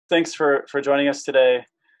Thanks for joining us today.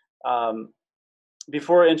 Um,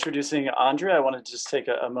 Before introducing Andrea, I wanted to just take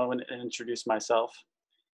a moment and introduce myself.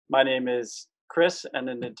 My name is Chris, and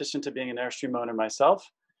in addition to being an Airstream owner myself,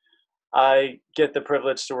 I get the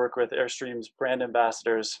privilege to work with Airstream's brand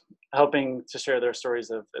ambassadors, helping to share their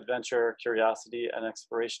stories of adventure, curiosity, and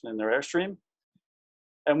exploration in their Airstream.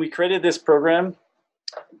 And we created this program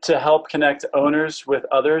to help connect owners with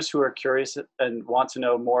others who are curious and want to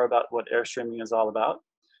know more about what Airstreaming is all about.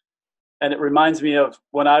 And it reminds me of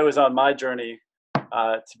when I was on my journey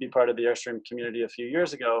to be part of the Airstream community a few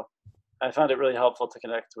years ago. I found it really helpful to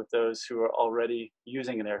connect with those who are already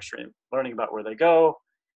using an Airstream, learning about where they go,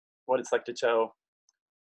 what it's like to tow.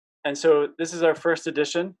 And so this is our first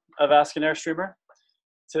edition of Ask an Airstreamer.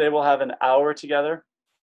 Today we'll have an hour together.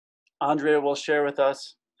 Andrea will share with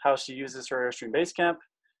us how she uses her Airstream Basecamp,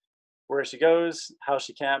 where she goes, how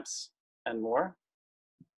she camps, and more.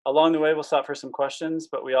 Along the way, we'll stop for some questions,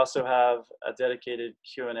 but we also have a dedicated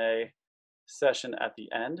Q&A session at the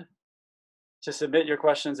end. To submit your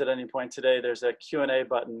questions at any point today, there's a Q&A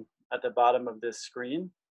button at the bottom of this screen.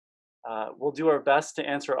 We'll do our best to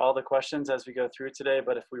answer all the questions as we go through today,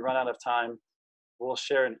 but if we run out of time, we'll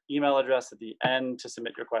share an email address at the end to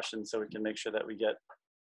submit your questions so we can make sure that we get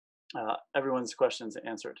everyone's questions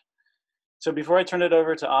answered. So before I turn it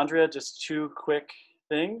over to Andrea, just two quick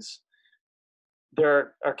things.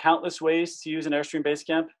 There are countless ways to use an Airstream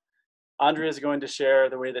Basecamp. Andrea is going to share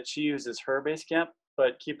the way that she uses her Basecamp,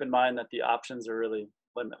 but keep in mind that the options are really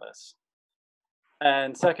limitless.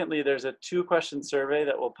 And secondly, there's a 2-question survey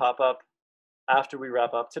that will pop up after we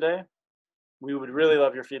wrap up today. We would really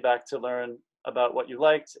love your feedback to learn about what you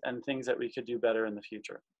liked and things that we could do better in the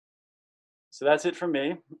future. So that's it from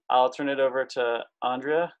me. I'll turn it over to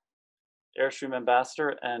Andrea, Airstream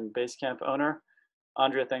Ambassador and Basecamp owner.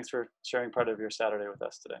 Andrea, thanks for sharing part of your Saturday with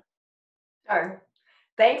us today. Sure.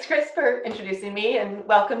 Thanks, Chris, for introducing me, and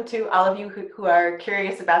welcome to all of you who are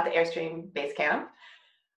curious about the Airstream Basecamp.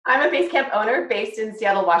 I'm a Basecamp owner based in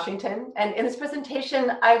Seattle, Washington, and in this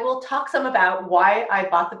presentation, I will talk some about why I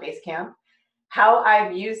bought the Basecamp, how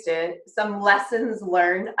I've used it, some lessons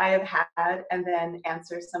learned I have had, and then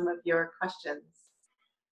answer some of your questions.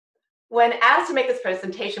 When asked to make this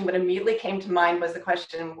presentation, what immediately came to mind was the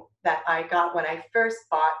question that I got when I first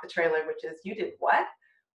bought the trailer, which is, you did what?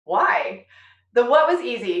 Why? The what was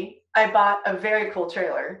easy. I bought a very cool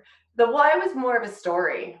trailer. The why was more of a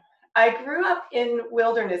story. I grew up in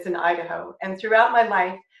wilderness in Idaho, and throughout my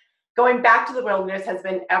life, going back to the wilderness has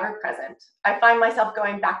been ever present. I find myself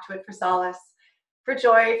going back to it for solace, for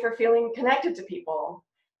joy, for feeling connected to people.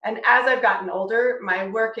 And as I've gotten older, my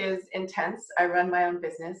work is intense. I run my own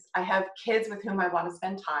business. I have kids with whom I want to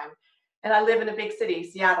spend time. And I live in a big city,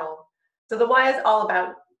 Seattle. So the why is all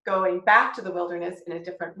about going back to the wilderness in a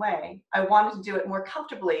different way. I wanted to do it more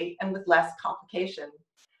comfortably and with less complication.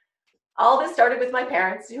 All this started with my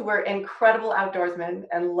parents, who were incredible outdoorsmen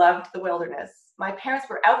and loved the wilderness. My parents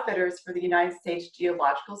were outfitters for the United States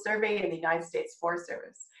Geological Survey and the United States Forest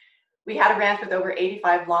Service. We had a ranch with over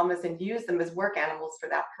 85 llamas and used them as work animals for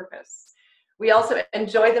that purpose. We also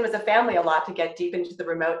enjoyed them as a family a lot to get deep into the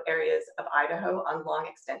remote areas of Idaho on long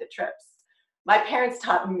extended trips. My parents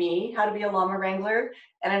taught me how to be a llama wrangler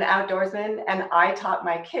and an outdoorsman, and I taught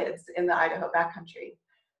my kids in the Idaho backcountry.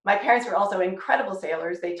 My parents were also incredible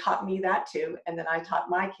sailors. They taught me that too, and then I taught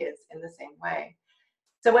my kids in the same way.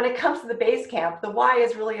 So when it comes to the Basecamp, the why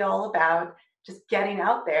is really all about just getting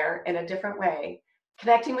out there in a different way,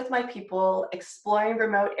 connecting with my people, exploring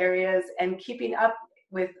remote areas, and keeping up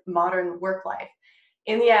with modern work life.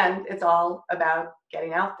 In the end, it's all about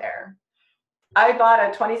getting out there. I bought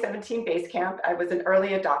a 2017 Basecamp. I was an early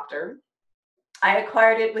adopter. I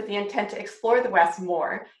acquired it with the intent to explore the West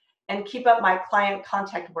more and keep up my client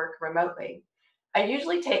contact work remotely. I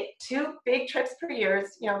usually take 2 big trips per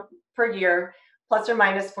year, plus or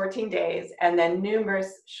minus 14 days, and then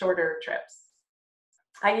numerous shorter trips.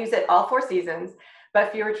 I use it all 4 seasons,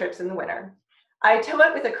 but fewer trips in the winter. I tow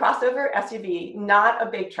it with a crossover SUV, not a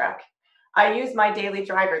big truck. I use my daily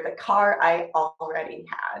driver, the car I already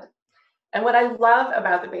had. And what I love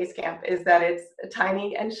about the Basecamp is that it's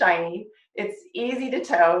tiny and shiny, it's easy to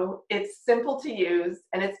tow, it's simple to use,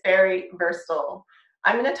 and it's very versatile.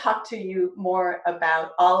 I'm going to talk to you more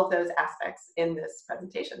about all of those aspects in this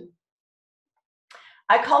presentation.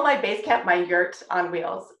 I call my Basecamp my yurt on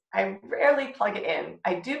wheels. I rarely plug it in.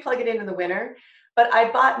 I do plug it in the winter, but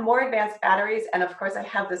I bought more advanced batteries, and of course I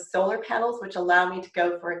have the solar panels, which allow me to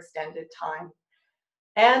go for extended time.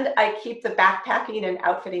 And I keep the backpacking and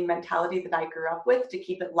outfitting mentality that I grew up with to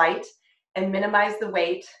keep it light and minimize the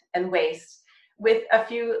weight and waste, with a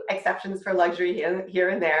few exceptions for luxury here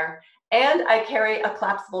and there. And I carry a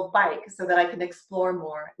collapsible bike so that I can explore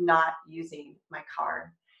more, not using my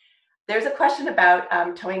car. There's a question about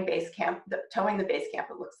towing the base camp,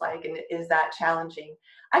 it looks like, and is that challenging?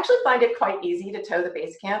 I actually find it quite easy to tow the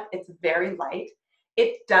base camp. It's very light.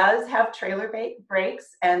 It does have trailer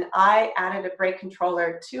brakes, and I added a brake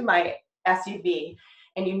controller to my SUV,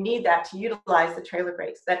 and you need that to utilize the trailer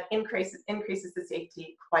brakes. That increases the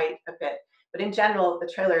safety quite a bit. But in general,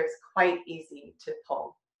 the trailer is quite easy to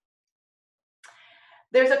pull.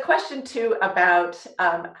 There's a question too about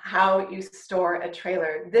how you store a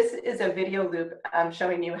trailer. This is a video loop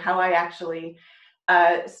showing you how I actually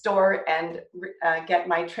store and get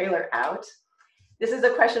my trailer out. This is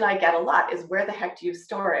a question I get a lot, is where the heck do you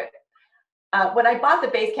store it? When I bought the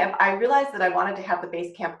base camp, I realized that I wanted to have the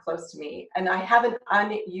base camp close to me, and I have an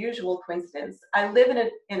unusual coincidence. I live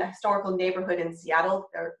in a historical neighborhood in Seattle.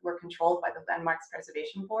 We're controlled by the Landmarks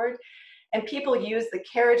Preservation Board, and people use the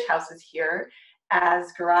carriage houses here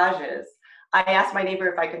as garages. I asked my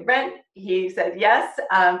neighbor if I could rent. He said yes,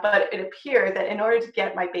 but it appeared that in order to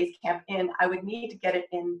get my base camp in, I would need to get it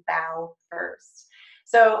in bow first.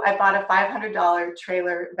 So I bought a $500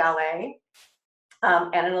 trailer valet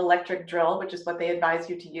and an electric drill, which is what they advise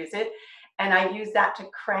you to use it. And I use that to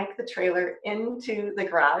crank the trailer into the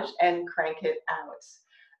garage and crank it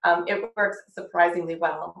out. It works surprisingly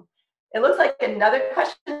well. It looks like another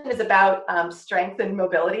question is about strength and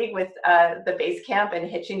mobility with the base camp and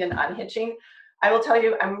hitching and unhitching. I will tell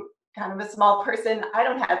you, I'm kind of a small person. I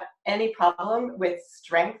don't have any problem with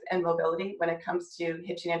strength and mobility when it comes to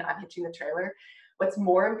hitching and unhitching the trailer. What's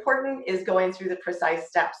more important is going through the precise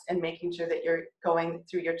steps and making sure that you're going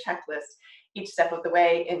through your checklist each step of the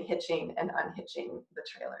way in hitching and unhitching the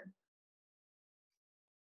trailer.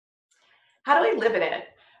 How do I live in it?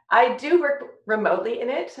 I do work remotely in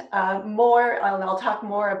it and I'll talk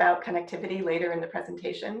more about connectivity later in the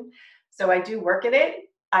presentation. So I do work in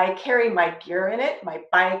it. I carry my gear in it, my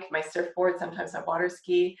bike, my surfboard, sometimes my water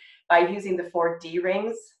ski, by using the 4D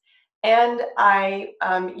rings. And I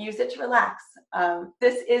use it to relax.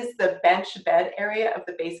 This is the bench bed area of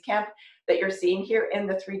the base camp that you're seeing here in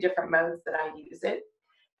the 3 different modes that I use it.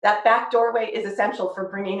 That back doorway is essential for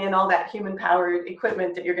bringing in all that human-powered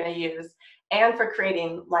equipment that you're going to use and for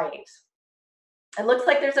creating light. It looks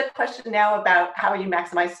like there's a question now about how you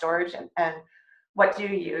maximize storage and what do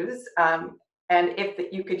you use, and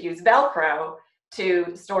if you could use Velcro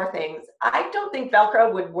to store things. I don't think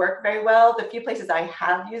Velcro would work very well. The few places I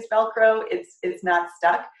have used Velcro, it's not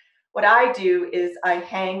stuck. What I do is I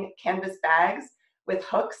hang canvas bags with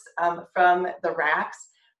hooks from the racks,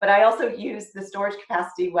 but I also use the storage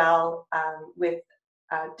capacity well with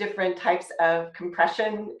different types of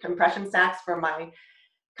compression sacks for my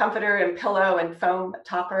comforter and pillow and foam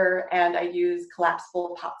topper, and I use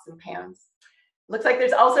collapsible pots and pans. Looks like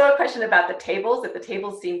there's also a question about the tables, that the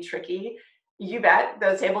tables seem tricky. You bet,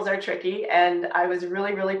 those tables are tricky, and I was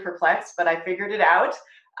really, really perplexed, but I figured it out.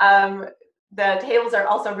 The tables are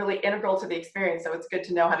also really integral to the experience, so it's good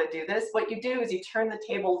to know how to do this. What you do is you turn the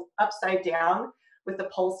table upside down with the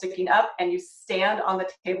pole sticking up, and you stand on the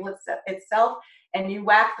table itself, and you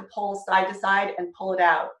whack the pole side to side and pull it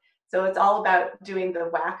out. So it's all about doing the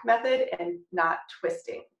whack method and not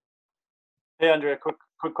twisting. Hey, Andrea,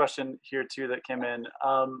 quick question here too that came in.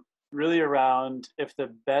 Really around if the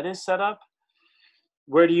bed is set up,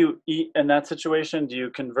 where do you eat in that situation? Do you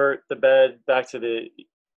convert the bed back to the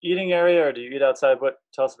eating area, or do you eat outside?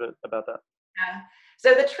 Tell us a bit about that. Yeah.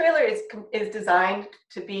 So the trailer is designed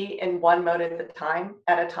to be in one mode at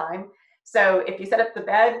a time. So if you set up the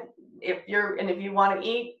bed, if you want to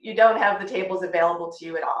eat, you don't have the tables available to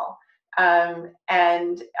you at all.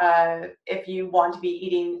 If you want to be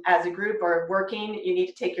eating as a group or working, you need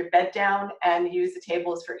to take your bed down and use the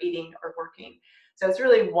tables for eating or working. So it's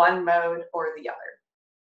really one mode or the other.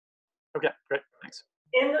 Okay, great, thanks.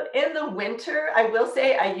 In the winter, I will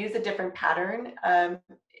say I use a different pattern.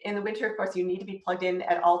 In the winter, of course, you need to be plugged in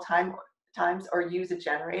at all times or use a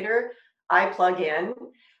generator. I plug in.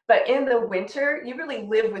 But in the winter, you really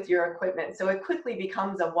live with your equipment. So it quickly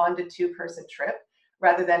becomes a 1 to 2 person trip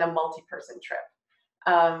rather than a multi-person trip.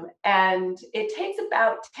 And it takes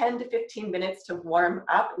about 10 to 15 minutes to warm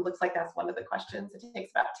up. It looks like that's one of the questions. It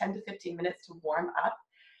takes about 10 to 15 minutes to warm up.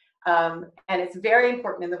 And it's very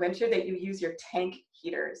important in the winter that you use your tank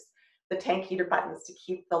heaters, the tank heater buttons, to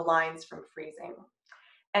keep the lines from freezing.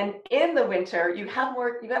 And in the winter, you have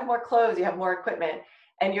more clothes, you have more equipment,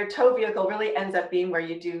 and your tow vehicle really ends up being where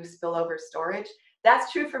you do spillover storage.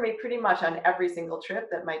 That's true for me pretty much on every single trip,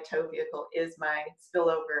 that my tow vehicle is my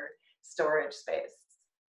spillover storage space.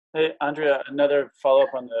 Hey, Andrea, another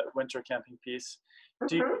follow-up on the winter camping piece.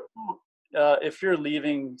 if you're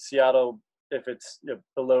leaving Seattle, if it's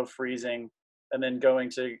below freezing, and then going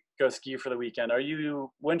to go ski for the weekend, are you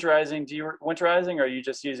winterizing? Do you winterizing, or are you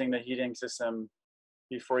just using the heating system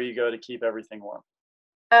before you go to keep everything warm?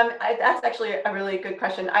 That's actually a really good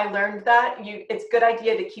question. I learned that it's a good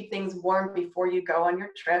idea to keep things warm before you go on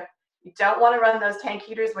your trip. You don't want to run those tank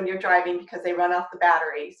heaters when you're driving because they run off the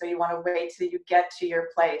battery. So you want to wait till you get to your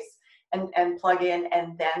place and plug in,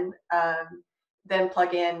 and then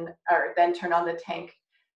plug in, or then turn on the tank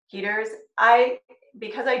heaters.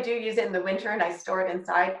 Because I do use it in the winter and I store it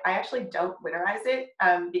inside, I actually don't winterize it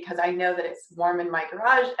because I know that it's warm in my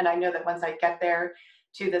garage, and I know that once I get there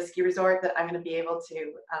to the ski resort that I'm going to be able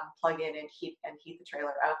to plug in and heat the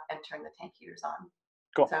trailer up and turn the tank heaters on.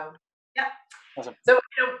 Cool. So yeah. Awesome. So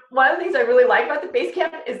one of the things I really like about the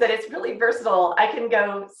Basecamp is that it's really versatile. I can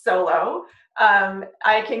go solo.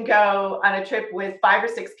 I can go on a trip with 5 or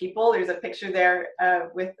 6 people. There's a picture there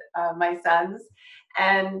with my sons.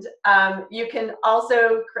 And you can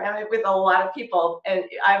also cram it with a lot of people. And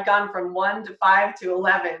I've gone from 1 to 5 to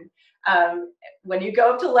 11. When you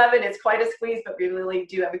go up to 11, it's quite a squeeze, but we really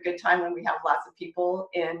do have a good time when we have lots of people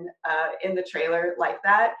in the trailer like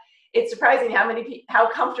that. It's surprising how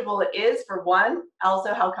comfortable it is for 1,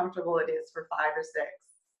 also how comfortable it is for 5 or 6.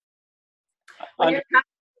 When you're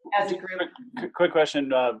as a group. Quick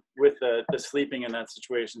question with the sleeping in that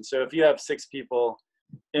situation. So if you have 6 people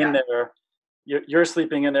in there, you're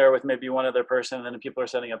sleeping in there with maybe one other person, and then people are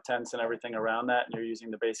setting up tents and everything around that, and you're using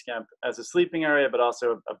the base camp as a sleeping area, but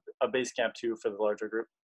also a base camp too for the larger group.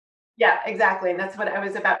 Yeah, exactly. And that's what I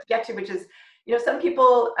was about to get to, which is, some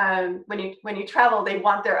people, when you travel, they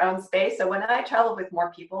want their own space. So when I travel with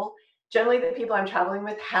more people, generally the people I'm traveling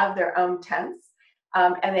with have their own tents,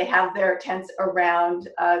 and they have their tents around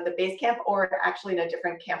the base camp, or actually in a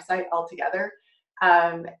different campsite altogether.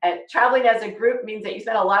 And traveling as a group means that you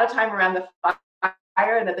spend a lot of time around the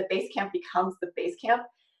fire, and that the base camp becomes the base camp.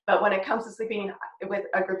 But when it comes to sleeping with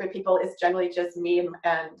a group of people, it's generally just me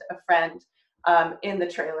and a friend in the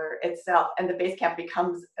trailer itself, and the base camp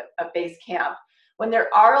becomes a base camp. When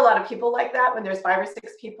there are a lot of people like that, when there's 5 or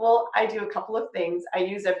 6 people, I do a couple of things. I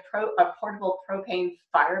use a portable propane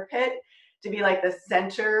fire pit to be like the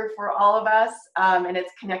center for all of us, and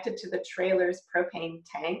it's connected to the trailer's propane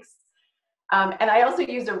tanks. And I also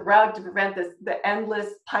use a rug to prevent the endless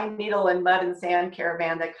pine needle and mud and sand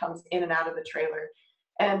caravan that comes in and out of the trailer.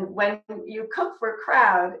 And when you cook for a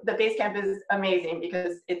crowd, the base camp is amazing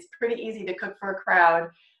because it's pretty easy to cook for a crowd,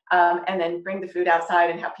 and then bring the food outside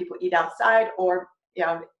and have people eat outside, or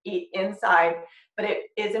eat inside. But it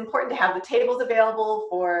is important to have the tables available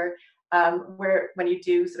for when you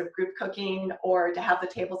do sort of group cooking, or to have the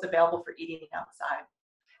tables available for eating outside.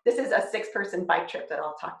 This is a 6-person bike trip that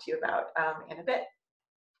I'll talk to you about in a bit.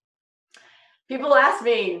 People ask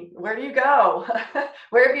me, where do you go?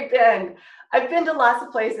 Where have you been? I've been to lots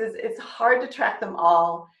of places. It's hard to track them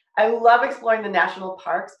all. I love exploring the national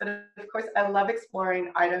parks, but of course I love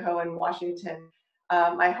exploring Idaho and Washington,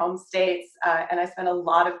 my home states, and I spend a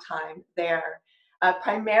lot of time there.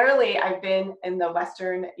 Primarily, I've been in the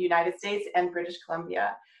Western United States and British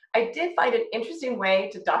Columbia. I did find an interesting way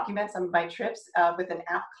to document some of my trips with an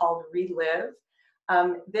app called Relive.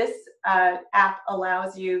 This app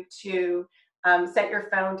allows you to set your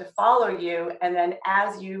phone to follow you, and then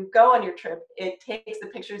as you go on your trip, it takes the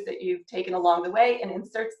pictures that you've taken along the way and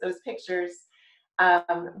inserts those pictures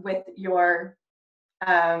with your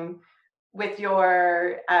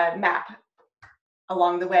map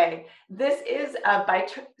along the way. This is a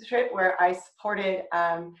bike trip where I supported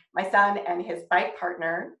my son and his bike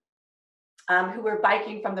partner, who were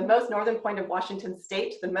biking from the most northern point of Washington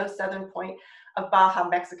state to the most southern point of Baja,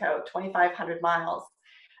 Mexico, 2,500 miles.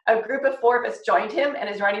 A group of 4 of us joined him and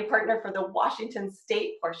his riding partner for the Washington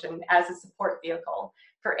state portion as a support vehicle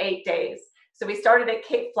for 8 days. So we started at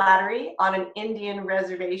Cape Flattery on an Indian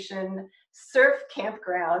reservation surf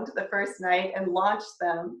campground the first night and launched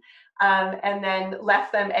them, and then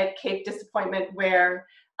left them at Cape Disappointment, where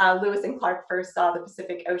Lewis and Clark first saw the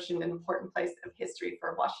Pacific Ocean, an important place of history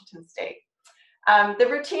for Washington state. The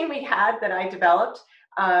routine we had that I developed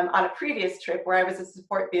on a previous trip where I was a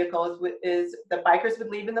support vehicle is the bikers would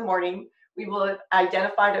leave in the morning. We will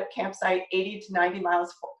identify a campsite 80 to 90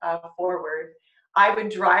 miles forward. I would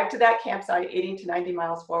drive to that campsite 80 to 90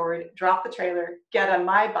 miles forward, drop the trailer, get on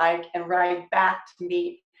my bike, and ride back to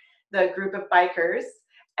meet the group of bikers,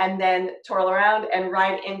 and then twirl around and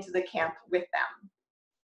ride into the camp with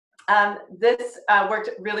them. This worked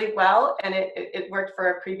really well, and it worked for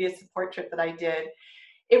a previous support trip that I did.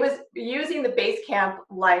 It was using the base camp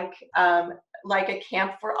like a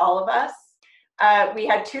camp for all of us. We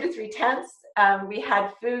had 2 to 3 tents, We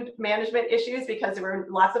had food management issues because there were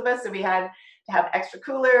lots of us, so we had to have extra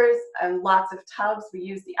coolers and lots of tubs. We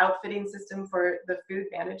used the outfitting system for the food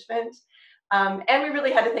management. And we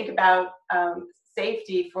really had to think about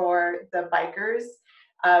safety for the bikers.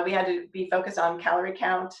 We had to be focused on calorie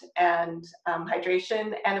count and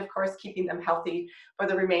hydration, and of course, keeping them healthy for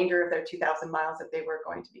the remainder of their 2,000 miles that they were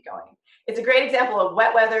going to be going. It's a great example of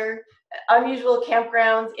wet weather, unusual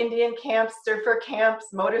campgrounds, Indian camps, surfer camps,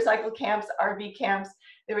 motorcycle camps, RV camps.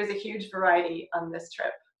 There was a huge variety on this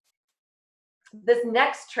trip. This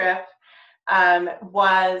next trip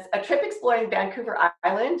was a trip exploring Vancouver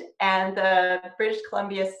Island and the British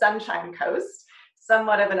Columbia Sunshine Coast.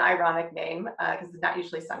 Somewhat of an ironic name because it's not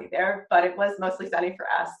usually sunny there, but it was mostly sunny for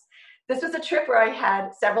us. This was a trip where I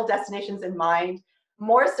had several destinations in mind,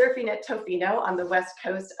 more surfing at Tofino on the west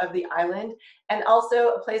coast of the island, and also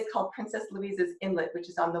a place called Princess Louise's Inlet, which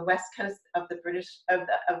is on the west coast of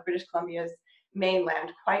British Columbia's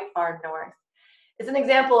mainland, quite far north. It's an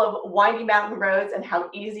example of windy mountain roads and how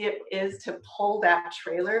easy it is to pull that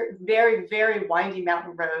trailer. Very, very windy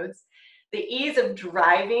mountain roads. The ease of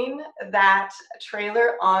driving that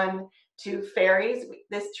trailer on to ferries.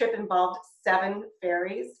 This trip involved 7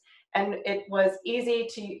 ferries, and it was easy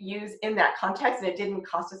to use in that context, and it didn't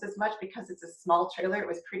cost us as much because it's a small trailer. It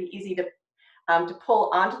was pretty easy to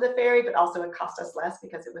pull onto the ferry, but also it cost us less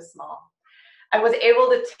because it was small. I was able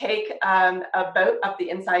to take a boat up the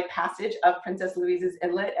inside passage of Princess Louise's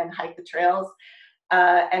Inlet and hike the trails.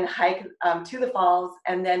 And hike to the falls,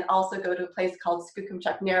 and then also go to a place called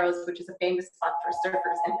Skookumchuck Narrows, which is a famous spot for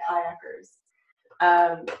surfers and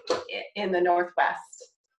kayakers in the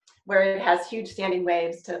Northwest, where it has huge standing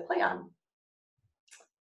waves to play on.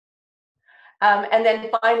 And then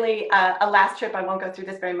finally, a last trip, I won't go through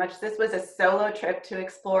this very much. This was a solo trip to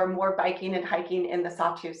explore more biking and hiking in the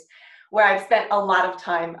Sawtooth, where I've spent a lot of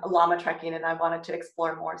time llama trekking, and I wanted to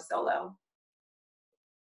explore more solo.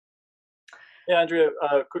 Yeah, Andrea,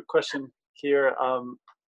 quick question here.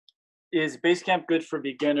 Is Basecamp good for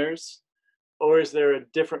beginners, or is there a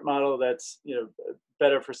different model that's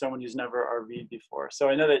better for someone who's never RV'd before? So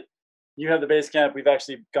I know that you have the Basecamp. We've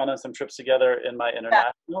actually gone on some trips together in my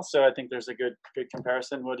international, so I think there's a good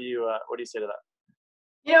comparison. What do you say to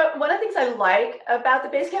that? One of the things I like about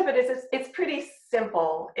the Basecamp is it's pretty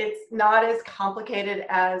simple. It's not as complicated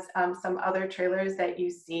as some other trailers that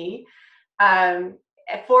you see.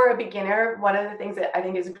 For a beginner, one of the things that I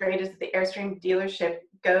think is great is that the Airstream dealership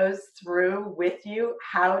goes through with you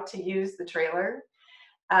how to use the trailer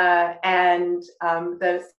and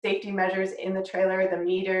the safety measures in the trailer, the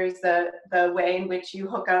meters, the way in which you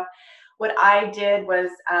hook up. What I did was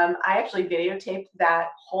I actually videotaped that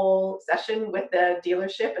whole session with the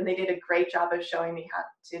dealership, and they did a great job of showing me how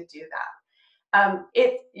to do that.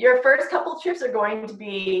 Your first couple trips are going to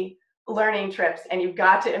be learning trips, and you've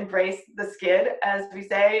got to embrace the skid, as we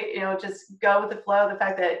say. Just go with the flow. The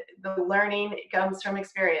fact that the learning comes from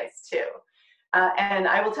experience too. And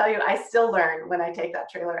I will tell you, I still learn when I take that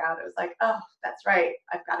trailer out. It was like, oh, that's right,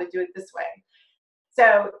 I've got to do it this way.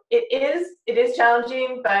 So it is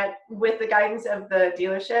challenging, but with the guidance of the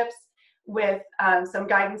dealerships, with some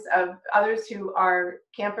guidance of others who are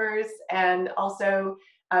campers, and also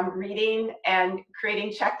reading and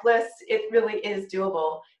creating checklists, it really is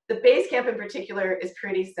doable. The Basecamp in particular is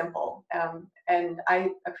pretty simple, and I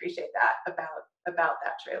appreciate that about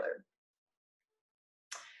that trailer.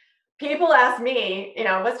 People ask me,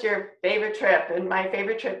 what's your favorite trip? And my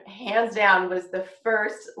favorite trip, hands down, was the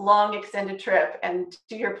first long extended trip. And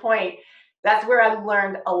to your point, that's where I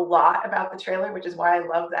learned a lot about the trailer, which is why I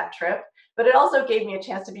love that trip. But it also gave me a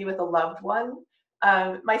chance to be with a loved one.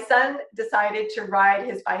 My son decided to ride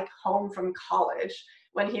his bike home from college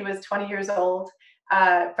when he was 20 years old.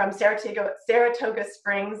 From Saratoga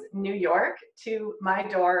Springs, New York, to my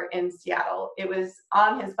door in Seattle. It was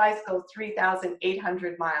on his bicycle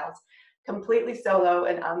 3,800 miles, completely solo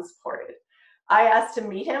and unsupported. I asked to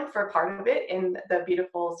meet him for part of it in the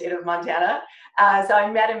beautiful state of Montana. So I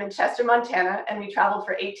met him in Chester, Montana, and we traveled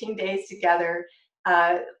for 18 days together,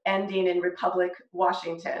 ending in Republic,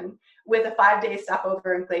 Washington, with a 5-day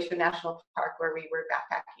stopover in Glacier National Park, where we were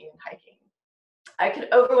backpacking and hiking. I could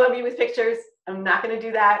overwhelm you with pictures. I'm not going to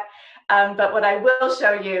do that. But what I will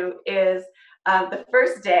show you is the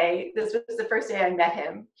first day. This was the first day I met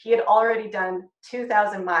him. He had already done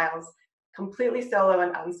 2,000 miles, completely solo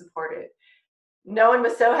and unsupported. No one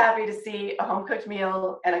was so happy to see a home-cooked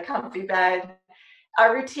meal and a comfy bed.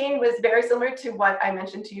 Our routine was very similar to what I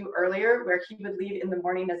mentioned to you earlier, where he would leave in the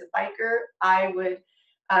morning as a biker. I would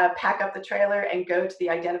pack up the trailer and go to the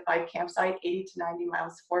identified campsite 80 to 90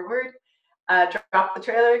 miles forward. drop the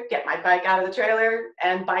trailer, get my bike out of the trailer,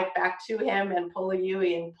 and bike back to him and pull a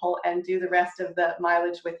Yui and do the rest of the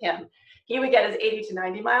mileage with him. He would get his 80 to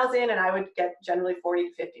 90 miles in, and I would get generally 40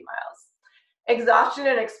 to 50 miles. Exhaustion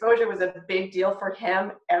and exposure was a big deal for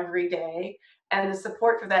him every day, and the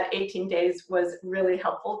support for that 18 days was really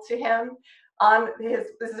helpful to him.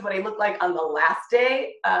 This is what he looked like on the last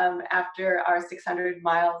day after our 600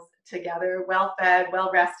 miles together, well fed,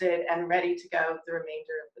 well rested, and ready to go the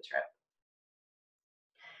remainder of the trip.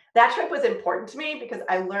 That trip was important to me because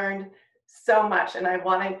I learned so much, and I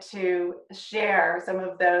wanted to share some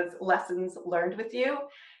of those lessons learned with you.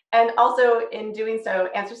 And also in doing so,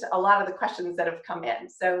 answers a lot of the questions that have come in.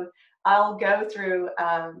 So I'll go through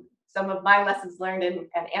some of my lessons learned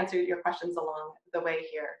and answer your questions along the way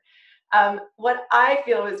here. What I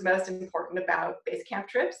feel is most important about base camp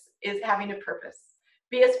trips is having a purpose.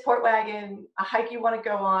 Be a support wagon, a hike you want to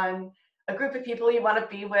go on, a group of people you want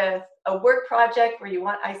to be with, a work project where you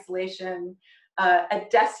want isolation, a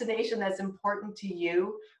destination that's important to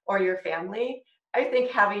you or your family. I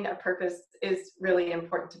think having a purpose is really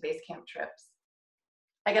important to base camp trips.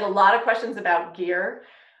 I get a lot of questions about gear.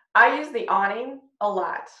 I use the awning a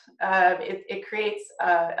lot. It creates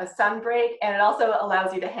a sun break, and it also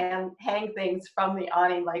allows you to hang things from the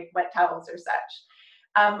awning like wet towels or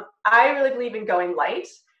such. I really believe in going light.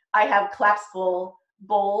 I have collapsible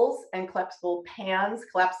bowls and collapsible pans,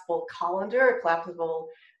 collapsible colander, collapsible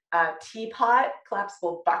teapot,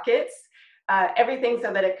 collapsible buckets, everything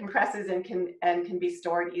so that it compresses and can be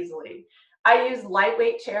stored easily. I use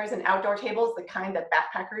lightweight chairs and outdoor tables, the kind that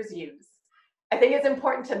backpackers use. I think it's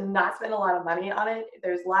important to not spend a lot of money on it.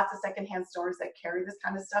 There's lots of secondhand stores that carry this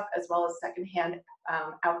kind of stuff, as well as secondhand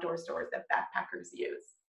outdoor stores that backpackers use.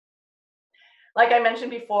 Like I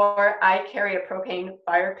mentioned before, I carry a propane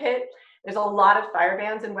fire pit. There's a lot of fire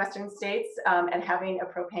bans in Western states, and having a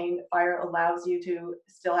propane fire allows you to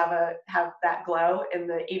still have that glow in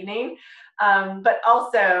the evening. But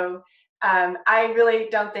also, I really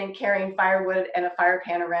don't think carrying firewood and a fire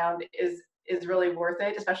pan around is really worth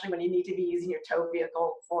it, especially when you need to be using your tow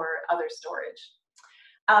vehicle for other storage.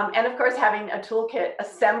 And of course, having a toolkit.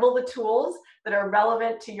 Assemble the tools that are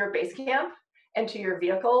relevant to your base camp and to your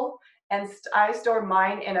vehicle. And I store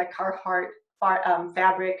mine in a Carhartt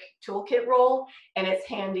fabric toolkit roll, and it's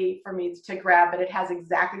handy for me to grab, but it has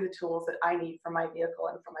exactly the tools that I need for my vehicle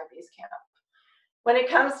and for my base camp. When it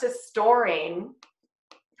comes to storing,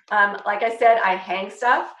 like I said, I hang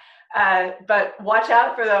stuff, but watch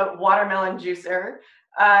out for the watermelon juicer.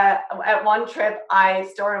 At one trip, I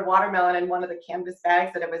stored a watermelon in one of the canvas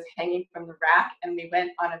bags that it was hanging from the rack, and we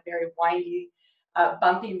went on a very windy,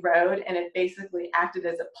 bumpy road, and it basically acted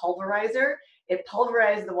as a pulverizer. It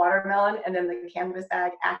pulverized the watermelon, and then the canvas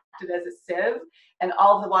bag acted as a sieve, and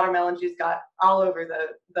all of the watermelon juice got all over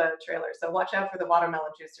the trailer. So watch out for the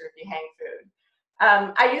watermelon juicer if you hang food.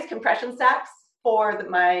 I use compression sacks for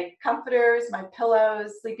my comforters, my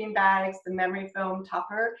pillows, sleeping bags, the memory foam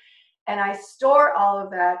topper, and I store all of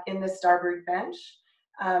that in the starboard bench,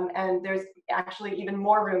 and there's actually even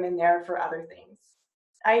more room in there for other things.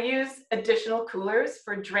 I use additional coolers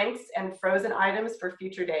for drinks and frozen items for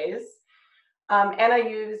future days. And I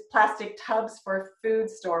use plastic tubs for food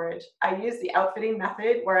storage. I use the outfitting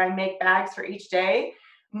method where I make bags for each day,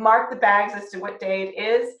 mark the bags as to what day it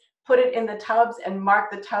is, put it in the tubs, and mark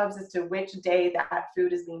the tubs as to which day that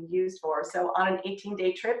food is being used for. So on an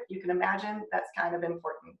 18-day trip, you can imagine that's kind of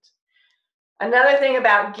important. Another thing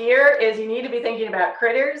about gear is you need to be thinking about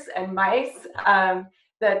critters and mice.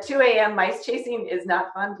 The 2 a.m. mice chasing is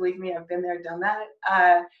not fun. Believe me, I've been there, done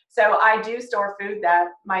that. So I do store food that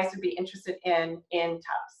mice would be interested in tubs.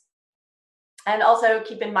 And also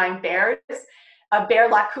keep in mind bears. A bear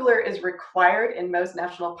lock cooler is required in most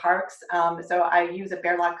national parks. So I use a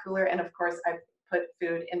bear lock cooler, and of course I put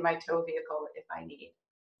food in my tow vehicle if I need.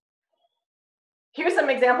 Here's some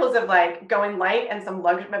examples of like going light and some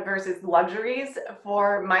versus luxuries.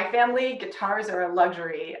 For my family, guitars are a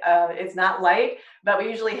luxury. It's not light, but we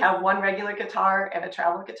usually have one regular guitar and a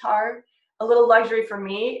travel guitar. A little luxury for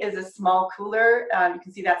me is a small cooler. You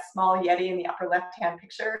can see that small Yeti in the upper left-hand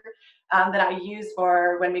picture that I use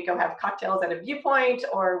for when we go have cocktails at a viewpoint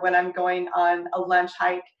or when I'm going on a lunch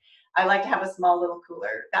hike. I like to have a small little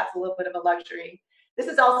cooler. That's a little bit of a luxury. This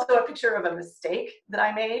is also a picture of a mistake that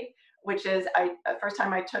I made, which is the first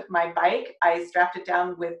time I took my bike, I strapped it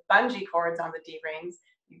down with bungee cords on the D-rings.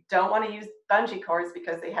 You don't want to use bungee cords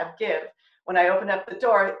because they have give. When I opened up the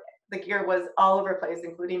door, the gear was all over the place,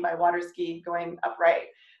 including my water ski going upright.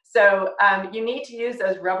 So you need to use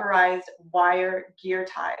those rubberized wire gear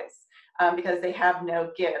ties because they have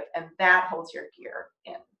no give, and that holds your gear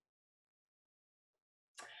in.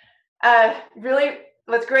 Really,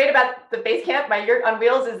 what's great about the base camp, my yurt on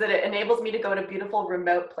wheels, is that it enables me to go to beautiful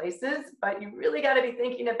remote places, but you really got to be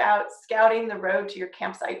thinking about scouting the road to your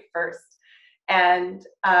campsite first. And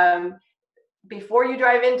before you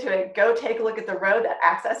drive into it, go take a look at the road that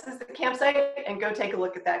accesses the campsite and go take a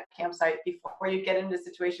look at that campsite before you get into a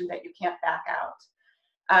situation that you can't back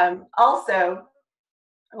out. Also,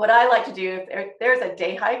 what I like to do, if there's a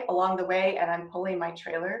day hike along the way and I'm pulling my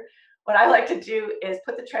trailer, what I like to do is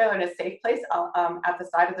put the trailer in a safe place at the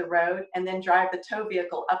side of the road and then drive the tow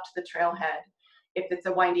vehicle up to the trailhead if it's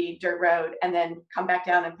a windy dirt road, and then come back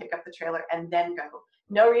down and pick up the trailer and then go.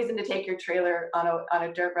 No reason to take your trailer on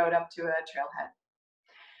a dirt road up to a trailhead.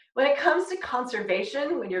 When it comes to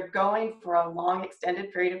conservation, when you're going for a long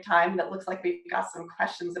extended period of time, that looks like we've got some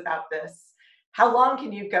questions about this. How long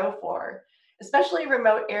can you go for? Especially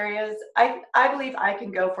remote areas, I believe I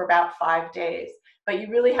can go for about 5 days, but you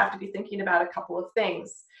really have to be thinking about a couple of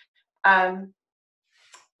things.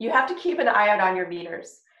 You have to keep an eye out on your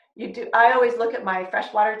meters. I always look at my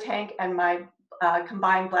freshwater tank and my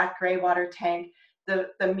combined black-gray water tank,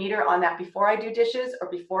 the meter on that before I do dishes or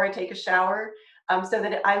before I take a shower, so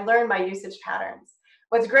that I learn my usage patterns.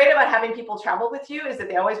 What's great about having people travel with you is that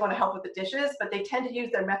they always want to help with the dishes, but they tend to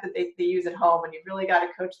use their method they use at home, and you've really got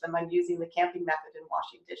to coach them on using the camping method in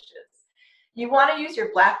washing dishes. You want to use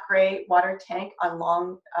your black-gray water tank on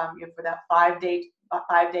long, for that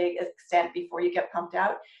 5-day extent before you get pumped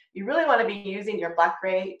out. You really want to be using your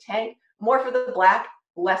black-gray tank more for the black,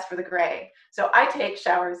 less for the gray. So I take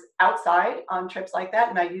showers outside on trips like that,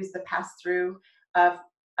 and I use the pass-through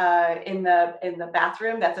in the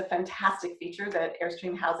bathroom. That's a fantastic feature that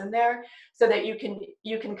Airstream has in there, so that you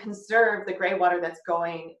can conserve the gray water that's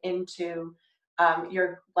going into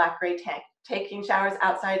your black-gray tank. Taking showers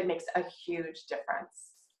outside makes a huge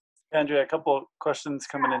difference. Andrea, a couple questions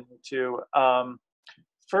coming in too.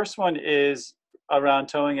 First one is around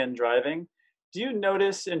towing and driving. Do you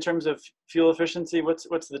notice in terms of fuel efficiency, what's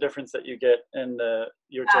the difference that you get in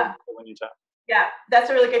your tow when you tow? Yeah, that's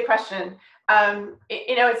a really good question.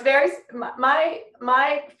 It's very,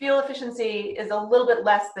 my fuel efficiency is a little bit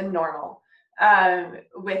less than normal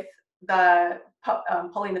with the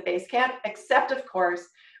pulling the base camp, except of course,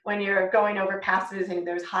 when you're going over passes and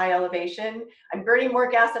there's high elevation. I'm burning more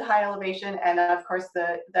gas at high elevation, and of course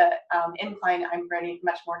the incline, I'm burning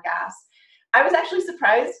much more gas. I was actually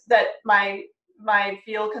surprised that my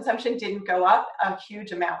fuel consumption didn't go up a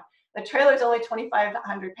huge amount. The trailer is only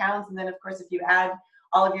 2,500 pounds, and then of course if you add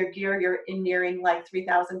all of your gear, you're nearing like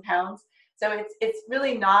 3,000 pounds. So it's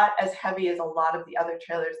really not as heavy as a lot of the other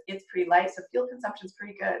trailers. It's pretty light, so fuel consumption is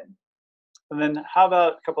pretty good. And then how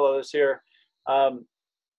about a couple others here?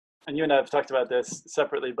 And you and I have talked about this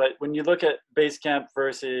separately, but when you look at Basecamp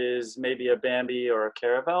versus maybe a Bambi or a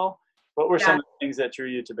Caravel, what were some of the things that drew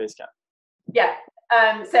you to Basecamp? Yeah.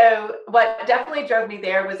 So what definitely drove me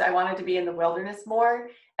there was I wanted to be in the wilderness more.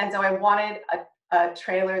 And so I wanted a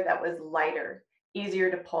trailer that was lighter,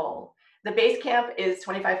 easier to pull. The Basecamp is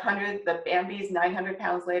 2,500, the Bambi's 900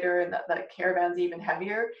 pounds lighter, and the Caravan's even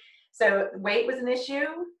heavier. So weight was an issue.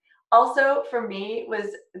 Also for me was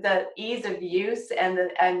the ease of use and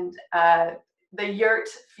the yurt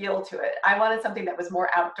feel to it. I wanted something that was more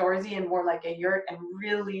outdoorsy and more like a yurt and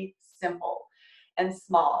really simple and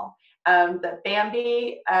small. The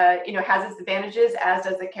Bambi, has its advantages, as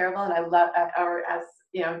does the Caravel, and I love, or as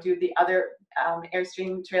do the other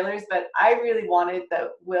Airstream trailers. But I really wanted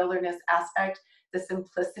the wilderness aspect, the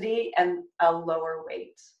simplicity, and a lower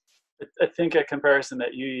weight. I think a comparison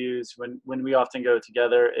that you use when we often go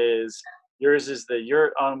together is yours is the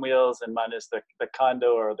yurt on wheels and mine is the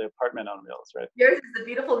condo or the apartment on wheels, right? Yours is the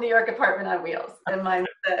beautiful New York apartment on wheels, and mine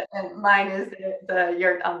is the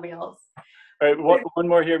yurt on wheels. All right, one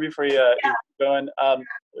more here before you keep going.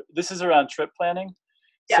 This is around trip planning.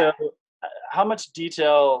 Yeah. So how much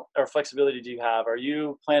detail or flexibility do you have? Are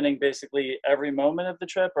you planning basically every moment of the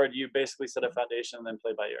trip, or do you basically set a foundation and then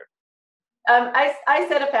play by ear? I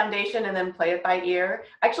set a foundation and then play it by ear.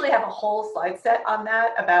 I actually have a whole slide set on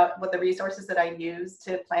that about what the resources that I use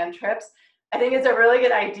to plan trips. I think it's a really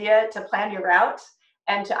good idea to plan your route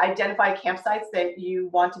and to identify campsites that you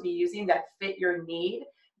want to be using that fit your need.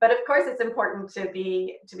 But of course, it's important to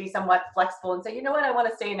be somewhat flexible and say, you know what, I want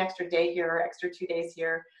to stay an extra day here or extra 2 days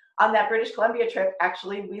here. On that British Columbia trip,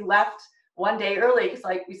 actually, we left 1 day early because,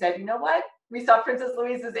 like we said, you know what, we saw Princess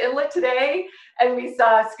Louise's Inlet today, and we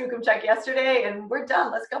saw Skookumchuck yesterday, and we're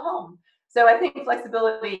done. Let's go home. So I think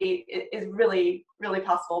flexibility is really, really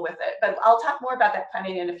possible with it. But I'll talk more about that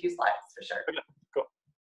planning in a few slides for sure. Okay, cool.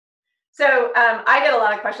 So I get a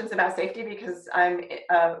lot of questions about safety because I'm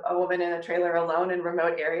a woman in a trailer alone in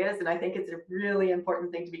remote areas, and I think it's a really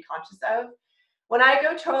important thing to be conscious of. When I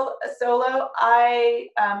go solo, I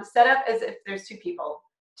set up as if there's two people,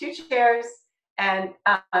 two chairs, and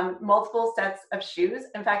multiple sets of shoes.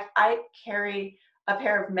 In fact, I carry a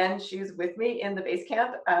pair of men's shoes with me in the base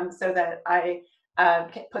camp so that I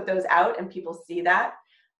can put those out and people see that.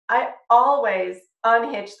 I always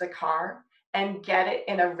unhitch the car and get it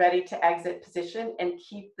in a ready to exit position and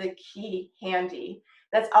keep the key handy.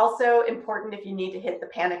 That's also important if you need to hit the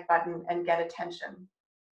panic button and get attention.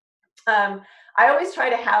 I always try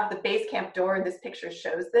to have the base camp door, and this picture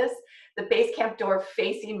shows this, the base camp door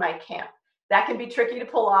facing my camp. That can be tricky to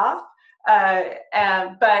pull off,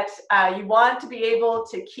 but you want to be able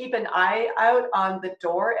to keep an eye out on the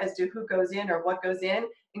door as to who goes in or what goes in,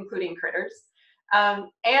 including critters.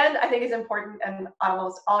 And I think it's important, and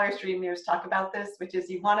almost all Airstreamers talk about this, which is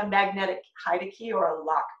you want a magnetic hide-a-key or a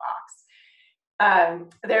lockbox.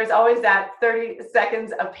 There's always that 30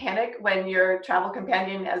 seconds of panic when your travel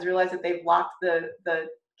companion has realized that they've locked the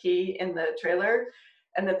key in the trailer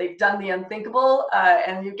and that they've done the unthinkable,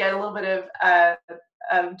 and you get a little bit of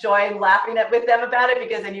joy laughing with them about it,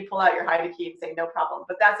 because then you pull out your hide-a-key and say no problem,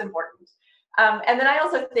 but that's important. And then I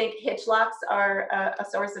also think hitch locks are a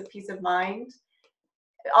source of peace of mind.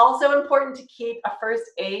 Also important to keep a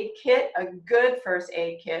first aid kit, a good first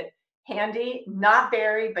aid kit, handy, not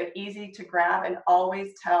buried, but easy to grab, and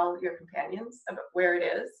always tell your companions about where it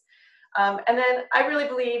is. And then I really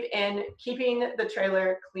believe in keeping the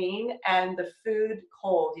trailer clean and the food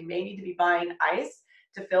cold. You may need to be buying ice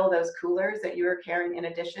to fill those coolers that you are carrying in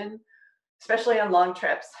addition, especially on long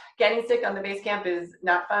trips. Getting sick on the base camp is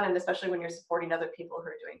not fun, and especially when you're supporting other people who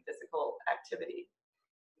are doing physical activity.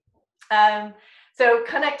 So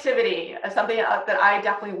connectivity is something that I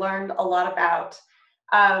definitely learned a lot about.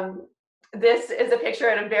 This is a picture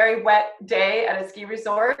at a very wet day at a ski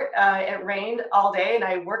resort. It rained all day and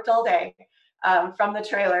I worked all day from the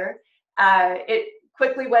trailer. It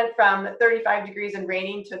quickly went from 35 degrees and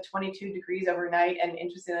raining to 22 degrees overnight. And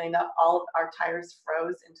interestingly enough, all of our tires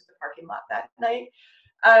froze into the parking lot that night.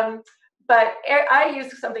 But I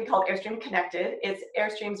use something called Airstream Connected. It's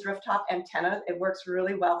Airstream's rooftop antenna. It works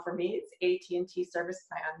really well for me. It's AT&T service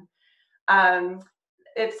plan.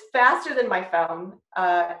 It's faster than my phone,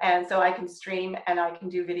 and so I can stream and I can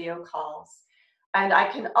do video calls. And I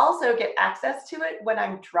can also get access to it when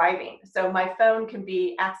I'm driving. So my phone can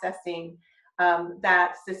be accessing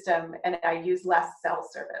that system, and I use less cell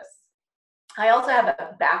service. I also have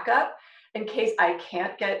a backup in case I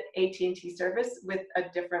can't get AT&T service with a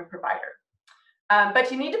different provider.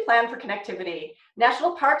 But you need to plan for connectivity.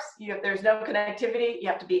 National parks, there's no connectivity. You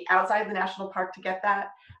have to be outside the national park to get that.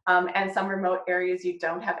 And some remote areas, you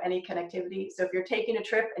don't have any connectivity. So if you're taking a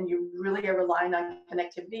trip and you really are relying on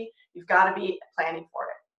connectivity, you've got to be planning for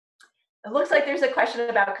it. It looks like there's a question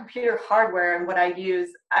about computer hardware and what I use.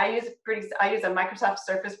 I use a Microsoft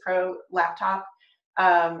Surface Pro laptop,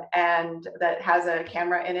 and that has a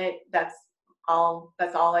camera in it. That's all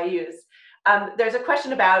I use. There's a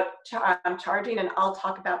question about charging, and I'll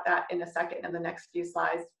talk about that in a second in the next few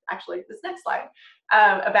slides. Actually, this next slide,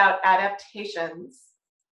 about adaptations.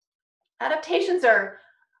 Adaptations are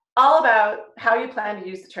all about how you plan to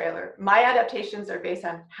use the trailer. My adaptations are based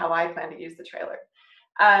on how I plan to use the trailer.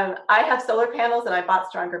 I have solar panels and I bought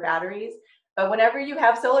stronger batteries, but whenever you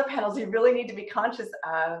have solar panels, you really need to be conscious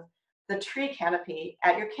of the tree canopy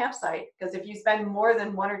at your campsite, because if you spend more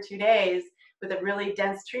than 1 or 2 days with a really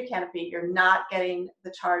dense tree canopy, you're not getting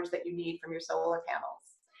the charge that you need from your solar panels.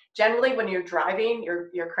 Generally, when you're driving,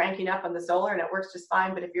 you're cranking up on the solar and it works just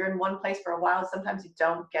fine, but if you're in one place for a while, sometimes you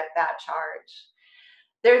don't get that charge.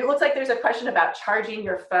 It looks like there's a question about charging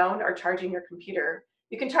your phone or charging your computer.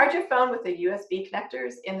 You can charge your phone with the USB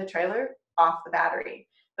connectors in the trailer off the battery.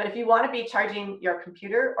 But if you want to be charging your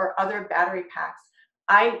computer or other battery packs,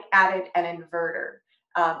 I added an inverter.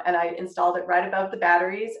 And I installed it right above the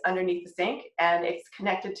batteries underneath the sink, and it's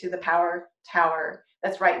connected to the power tower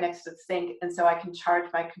that's right next to the sink. And so I can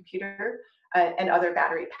charge my computer and other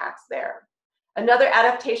battery packs there. Another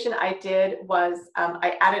adaptation I did was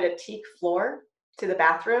I added a teak floor to the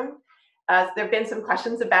bathroom. There have been some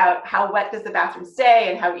questions about how wet does the bathroom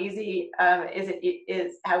stay and how easy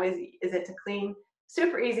is it to clean.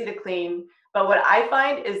 Super easy to clean. But what I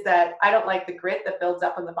find is that I don't like the grit that builds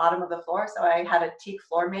up on the bottom of the floor, so I had a teak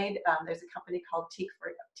floor made. There's a company called Teak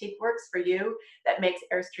Works for You that makes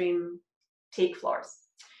Airstream teak floors.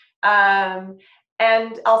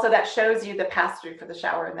 And also that shows you the pass-through for the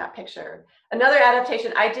shower in that picture. Another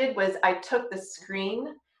adaptation I did was I took the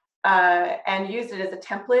screen and used it as a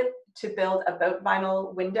template to build a boat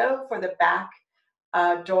vinyl window for the back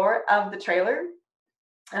door of the trailer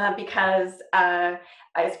because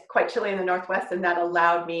it's quite chilly in the Northwest, and that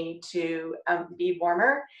allowed me to be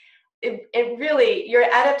warmer. It really, your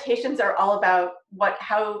adaptations are all about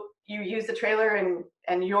how you use the trailer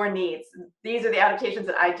and your needs. These are the adaptations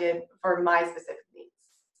that I did for my specific needs.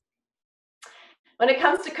 When it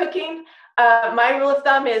comes to cooking, my rule of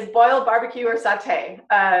thumb is boil, barbecue, or saute.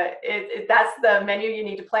 That's the menu you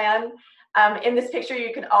need to plan. In this picture,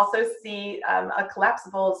 you can also see a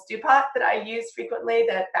collapsible stew pot that I use frequently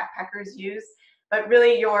that backpackers use. But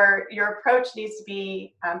really, your approach needs to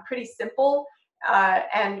be pretty simple,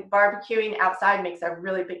 and barbecuing outside makes a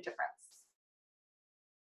really big difference.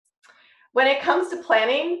 When it comes to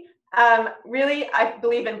planning, really, I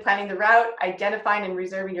believe in planning the route, identifying and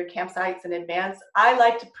reserving your campsites in advance. I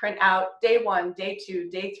like to print out day 1, day 2,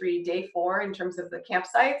 day 3, day 4 in terms of the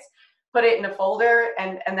campsites, put it in a folder,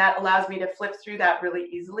 and that allows me to flip through that really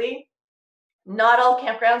easily. Not all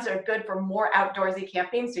campgrounds are good for more outdoorsy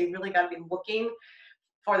camping, so you really got to be looking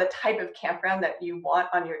for the type of campground that you want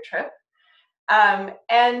on your trip.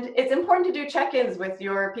 And it's important to do check-ins with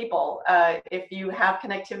your people. If you have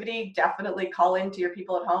connectivity, definitely call in to your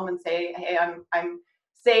people at home and say, hey, I'm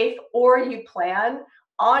safe, or you plan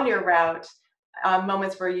on your route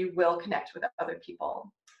moments where you will connect with other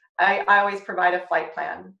people. I always provide a flight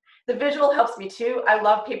plan. The visual helps me too. I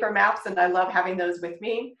love paper maps and I love having those with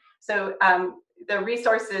me. So the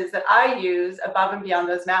resources that I use above and beyond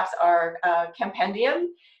those maps are Campendium.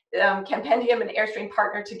 Campendium and Airstream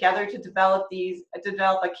partner together to develop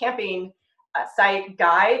a camping site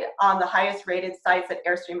guide on the highest rated sites that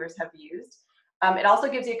Airstreamers have used. It also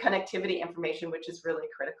gives you connectivity information, which is really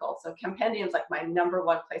critical. So Campendium is like my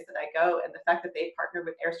 #1 place that I go, and the fact that they partner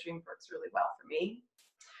with Airstream works really well for me.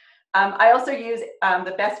 I also use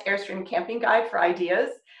the best Airstream camping guide for ideas.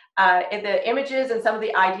 The images and some of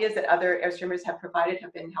the ideas that other Airstreamers have provided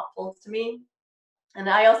have been helpful to me. And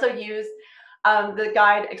I also use the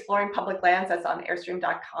guide Exploring Public Lands that's on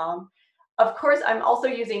airstream.com. Of course, I'm also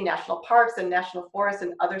using national parks and national forests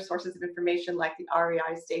and other sources of information like the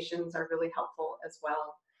REI stations are really helpful as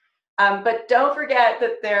well. But don't forget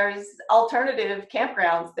that there's alternative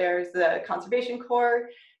campgrounds. There's the Conservation Corps,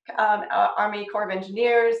 Army Corps of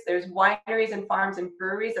Engineers. There's wineries and farms and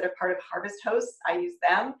breweries that are part of Harvest Hosts. I use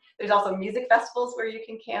them. There's also music festivals where you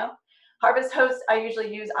can camp. Harvest Hosts I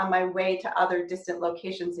usually use on my way to other distant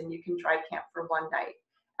locations, and you can try camp for one night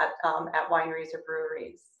at wineries or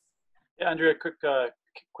breweries. Yeah, Andrea, quick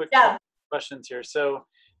questions here. So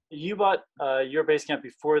you bought your Basecamp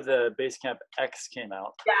before the Basecamp X came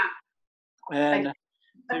out. Yeah. And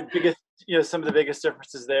the biggest, some of the biggest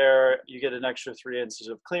differences there, you get an extra 3 inches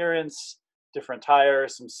of clearance, different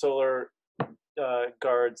tires, some solar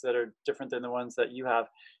guards that are different than the ones that you have.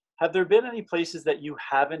 Have there been any places that you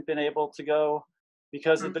haven't been able to go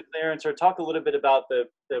because of the clearance? Or talk a little bit about the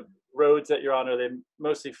roads that you're on. Are they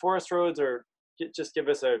mostly forest roads, or just give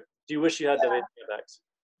us do you wish you had the Basecamp X?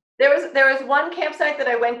 There was one campsite that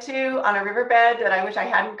I went to on a riverbed that I wish I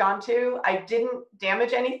hadn't gone to. I didn't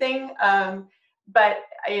damage anything, but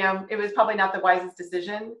it was probably not the wisest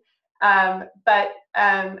decision. But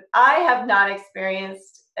I have not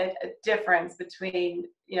experienced a difference between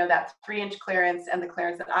that 3-inch clearance and the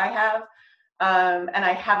clearance that I have, and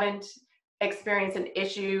I haven't experienced an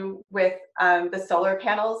issue with the solar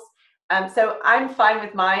panels. So I'm fine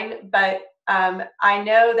with mine, but I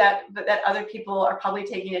know that other people are probably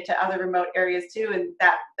taking it to other remote areas too, and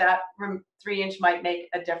that 3-inch might make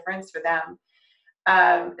a difference for them.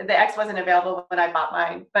 The X wasn't available when I bought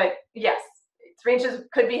mine, but yes, 3 inches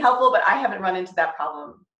could be helpful, but I haven't run into that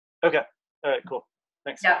problem. Okay. All right, cool.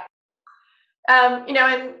 Thanks. Yeah.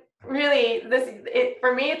 And really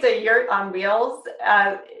for me, it's a yurt on wheels.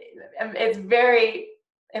 It's very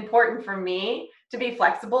important for me to be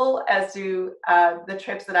flexible as to the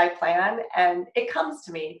trips that I plan, and it comes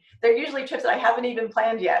to me. They're usually trips that I haven't even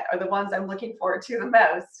planned yet are the ones I'm looking forward to the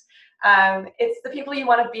most. It's the people you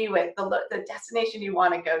want to be with, the destination you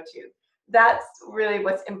want to go to. That's really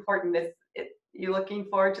what's important, is you're looking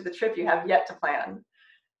forward to the trip you have yet to plan.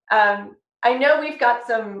 I know we've got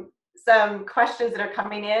some questions that are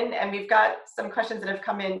coming in, and we've got some questions that have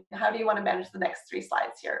come in. How do you want to manage the next 3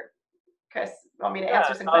 slides here? Chris, you want me to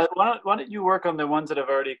answer some questions? Why don't you work on the ones that have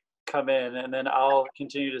already come in, and then I'll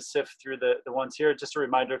continue to sift through the ones here. Just a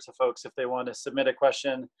reminder to folks, if they want to submit a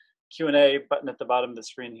question, Q&A button at the bottom of the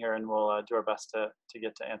screen here, and we'll do our best to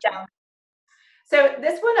get to answer them. So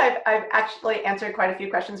this one, I've actually answered quite a few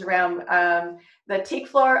questions around the teak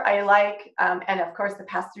floor I like, and of course the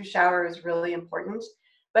pass-through shower is really important.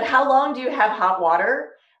 But how long do you have hot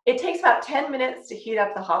water? It takes about 10 minutes to heat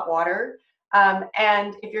up the hot water.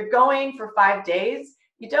 And if you're going for 5 days,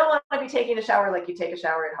 you don't want to be taking a shower like you take a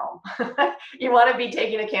shower at home. You want to be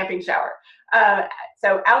taking a camping shower.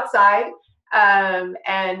 So outside, and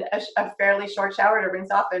a fairly short shower to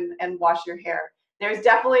rinse off and wash your hair. There's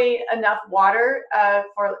definitely enough water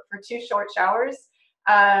for 2 short showers.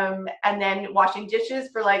 And then washing dishes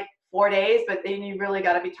for like 4 days, but then you really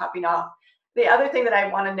got to be topping off. The other thing that I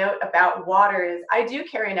want to note about water is I do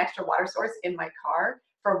carry an extra water source in my car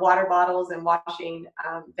for water bottles and washing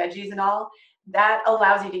veggies and all. That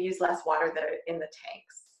allows you to use less water that are in the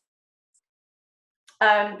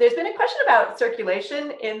tanks. There's been a question about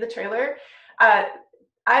circulation in the trailer. I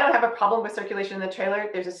don't have a problem with circulation in the trailer.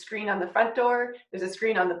 There's a screen on the front door, there's a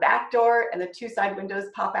screen on the back door, and the 2 side windows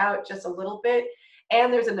pop out just a little bit.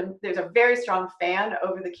 And there's a very strong fan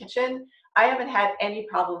over the kitchen. I haven't had any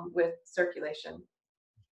problem with circulation.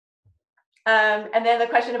 And then the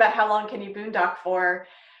question about how long can you boondock for?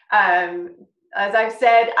 As I've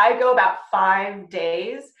said, I go about 5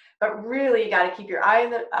 days, but really you got to keep your eye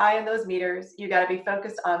on those meters. You got to be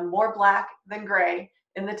focused on more black than gray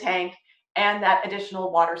in the tank, and that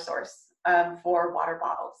additional water source for water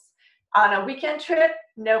bottles. On a weekend trip,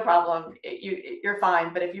 no problem, you're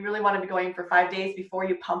fine. But if you really want to be going for 5 days before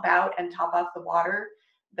you pump out and top off the water,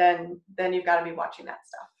 then you've got to be watching that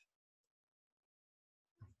stuff.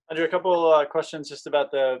 Andrea, a couple questions just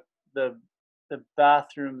about the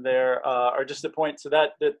bathroom there, or just a point. So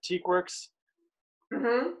that the TeakWorks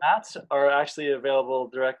mats are actually available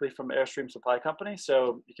directly from Airstream Supply Company.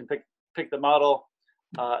 So you can pick the model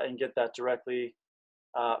and get that directly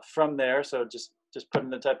from there. So just put in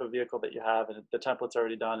the type of vehicle that you have, and the template's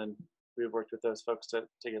already done, and we've worked with those folks to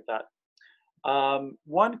get that.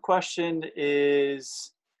 One question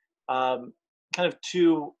is kind of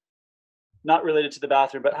not related to the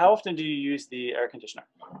bathroom, but how often do you use the air conditioner?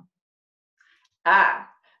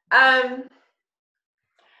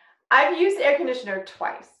 I've used air conditioner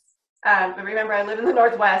twice. But remember, I live in the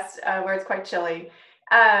Northwest where it's quite chilly.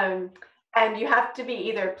 And you have to be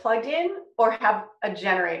either plugged in or have a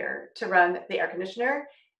generator to run the air conditioner.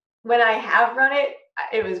 When I have run it,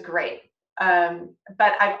 it was great.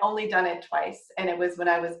 But I've only done it twice, and it was when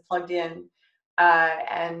I was plugged in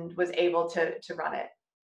and was able to run it.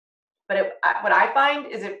 But what I find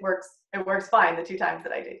is it works fine the 2 times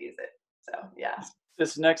that I did use it. So yeah.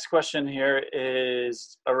 This next question here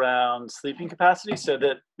is around sleeping capacity. So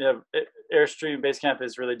that Airstream Basecamp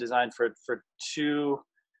is really designed for 2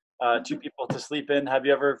 people to sleep in. Have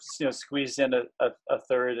you ever squeezed in a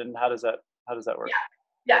third, and how does that work?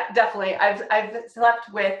 Yeah, definitely. I've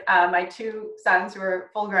slept with my 2 sons who are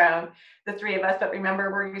full grown, the 3 of us. But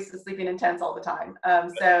remember, we're used to sleeping in tents all the time.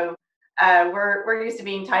 So we're used to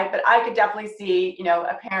being tight. But I could definitely see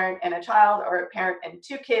a parent and a child, or a parent and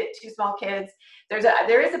 2 small kids. There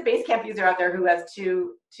is a Basecamp user out there who has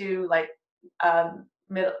two like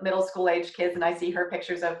middle school age kids, and I see her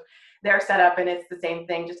pictures of their setup, and it's the same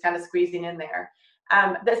thing, just kind of squeezing in there.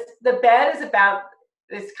 The bed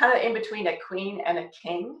is kind of in between a queen and a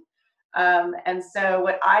king. And so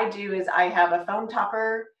what I do is I have a foam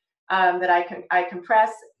topper that I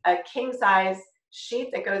compress a king size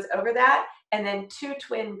sheet that goes over that, and then 2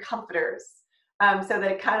 twin comforters, so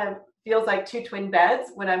that it kind of feels like 2 twin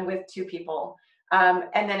beds when I'm with 2 people.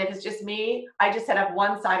 And then if it's just me, I just set up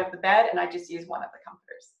one side of the bed and I just use one of the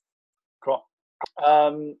comforters. Cool.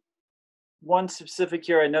 One specific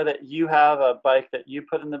here, I know that you have a bike that you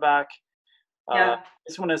put in the back. Yeah.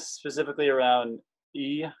 This one is specifically around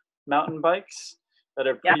mountain bikes that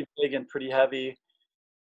are pretty big and pretty heavy.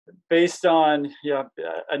 Based on,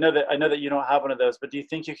 I know that you don't have one of those, but do you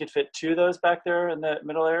think you could fit 2 of those back there in the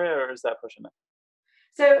middle area, or is that pushing it?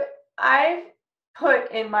 So I've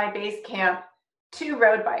put in my Basecamp 2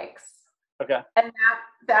 road bikes. Okay. And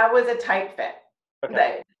that was a tight fit.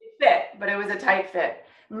 Okay. It fit, but it was a tight fit.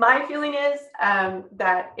 My feeling is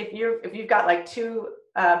that if you've got like 2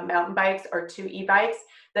 mountain bikes or 2 e-bikes,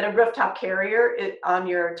 that a rooftop carrier on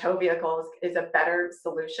your tow vehicles is a better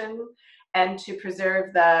solution, and to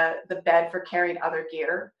preserve the bed for carrying other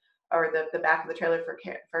gear, or the back of the trailer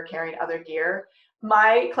for carrying other gear.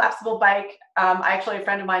 My collapsible bike, actually a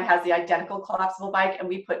friend of mine has the identical collapsible bike, and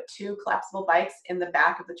we put 2 collapsible bikes in the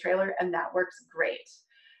back of the trailer, and that works great.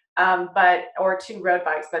 Or 2 road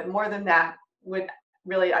bikes, but more than that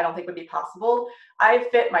I don't think would be possible. I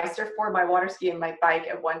fit my surfboard, my water ski, and my bike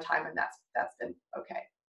at one time, and that's been okay.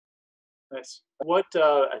 Nice. What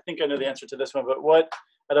I think I know the answer to this one, but what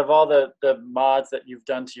out of all the mods that you've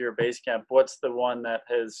done to your Basecamp, what's the one that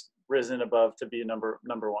has risen above to be number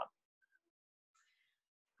 1?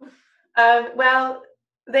 Well,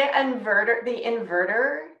 the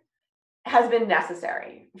inverter has been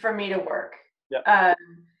necessary for me to work. Yeah.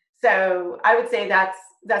 So I would say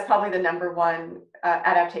that's probably the number one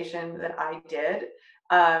adaptation that I did.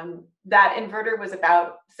 That inverter was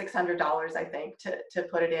about $600, I think, to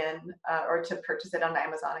put it in or to purchase it on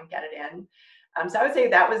Amazon and get it in. So I would say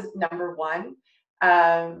that was number one.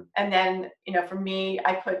 And then, for me,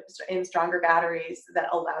 I put in stronger batteries that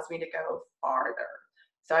allows me to go farther.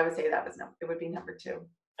 So I would say it would be number two.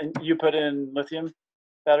 And you put in lithium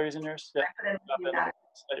batteries in yours? Yeah. I put in lithium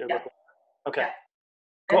batteries. Yeah. Okay. Yeah.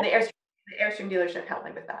 Cool. And the Airstream dealership helped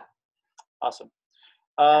me with that. Awesome.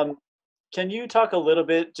 Can you talk a little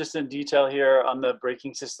bit, just in detail here, on the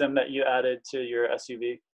braking system that you added to your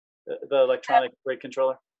SUV, the electronic brake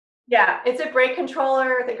controller? Yeah, it's a brake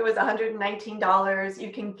controller. I think it was $119.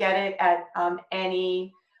 You can get it at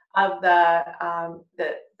any of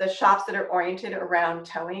the shops that are oriented around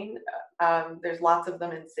towing. There's lots of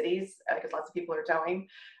them in cities because lots of people are towing.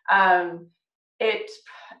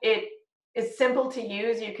 It is simple to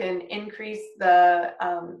use. You can increase the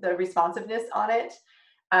responsiveness on it,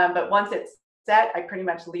 but once it's set, I pretty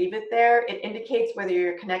much leave it there. It indicates whether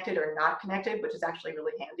you're connected or not connected, which is actually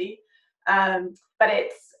really handy. But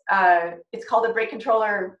it's called a brake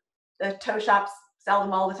controller. The tow shops sell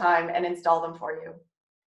them all the time and install them for you.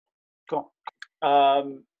 Cool.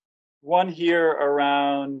 One here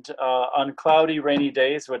around on cloudy, rainy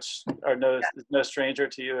days, which are no stranger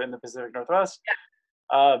to you in the Pacific Northwest.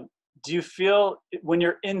 Yeah. Do you feel, when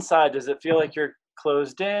you're inside, does it feel like you're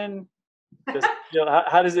closed in?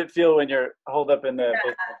 How does it feel when you're holed up in the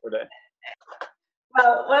basement for a day?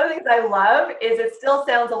 Well, one of the things I love is it still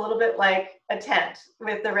sounds a little bit like a tent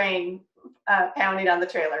with the rain pounding on the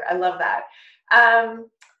trailer. I love that.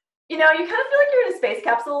 You kind of feel like you're in a space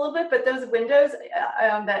capsule a little bit, but those windows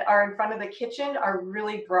that are in front of the kitchen are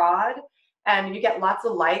really broad and you get lots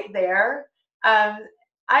of light there. I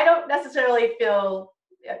don't necessarily feel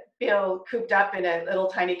cooped up in a little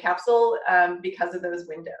tiny capsule because of those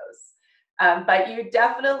windows. But you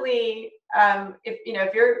definitely,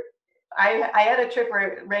 if you're, I had a trip where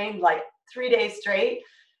it rained like 3 days straight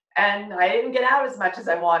and I didn't get out as much as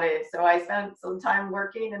I wanted. So I spent some time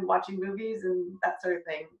working and watching movies and that sort of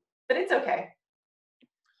thing, but it's okay.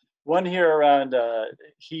 One here around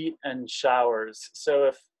heat and showers.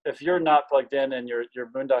 So if you're not plugged in and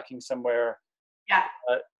you're boondocking somewhere, yeah,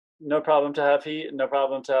 no problem to have heat, no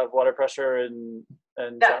problem to have water pressure and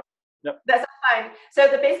no, no. That's fine. So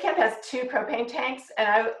the Basecamp has 2 propane tanks,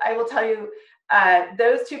 and I will tell you,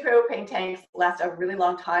 those 2 propane tanks last a really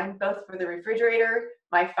long time, both for the refrigerator,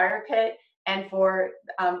 my fire pit, and for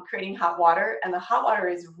creating hot water. And the hot water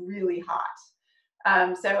is really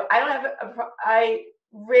hot. So I don't have I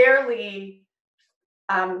rarely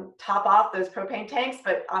top off those propane tanks,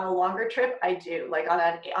 but on a longer trip, I do. Like on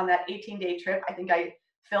that 18-day trip, I think I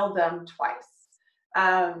filled them twice.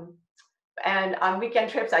 And on weekend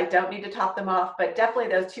trips, I don't need to top them off, but definitely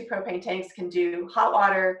those 2 propane tanks can do hot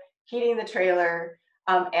water, heating the trailer,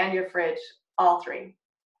 and your fridge, all 3.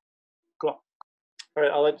 Cool. All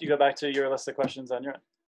right, I'll let you go back to your list of questions on your end.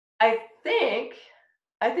 I think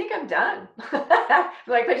I'm done.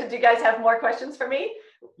 Like, do you guys have more questions for me?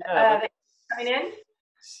 Yeah, coming in?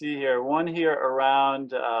 See here, one here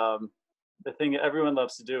around the thing that everyone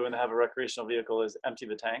loves to do when they have a recreational vehicle is empty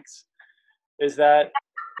the tanks. Is that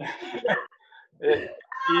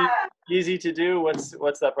easy to do?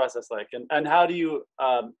 What's that process like? And how do you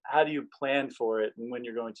plan for it and when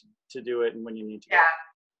you're going to do it and when you need to?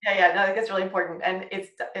 Yeah. No, I think it's really important, and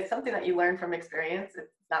it's something that you learn from experience.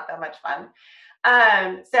 It's not that much fun.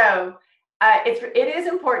 So it is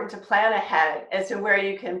important to plan ahead as to where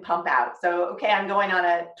you can pump out. So, okay, I'm going on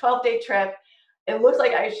a 12-day trip. It looks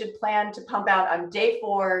like I should plan to pump out on day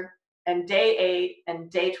 4 and day 8 and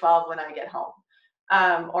day 12 when I get home,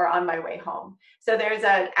 or on my way home. So there's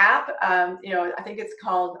an app, I think it's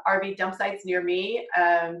called RV Dump Sites Near Me,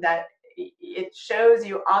 that it shows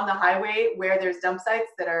you on the highway where there's dump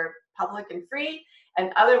sites that are public and free,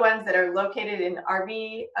 and other ones that are located in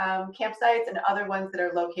RV campsites, and other ones that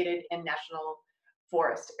are located in national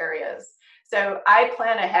forest areas. So I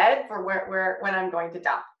plan ahead for when I'm going to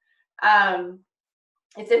dump.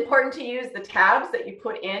 It's important to use the tabs that you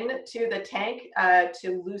put into the tank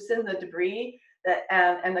to loosen the debris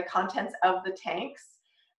and the contents of the tanks.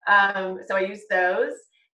 So I use those.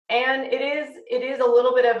 And it is a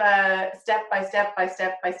little bit of a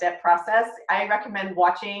step-by-step process. I recommend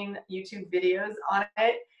watching YouTube videos on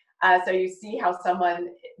it so you see how someone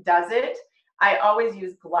does it. I always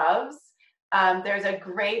use gloves. There's a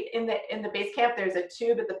great, in the Basecamp, there's a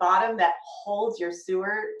tube at the bottom that holds your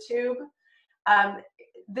sewer tube.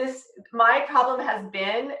 my problem has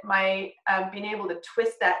been my being able to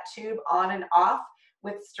twist that tube on and off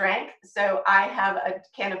with strength. So I have a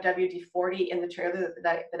can of WD-40 in the trailer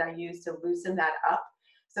that I use to loosen that up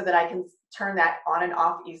so that I can turn that on and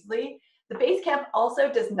off easily. The Basecamp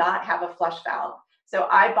also does not have a flush valve. So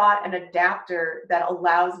I bought an adapter that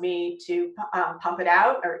allows me to pump it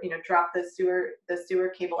out, or drop the sewer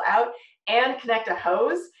cable out and connect a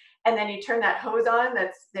hose. And then you turn that hose on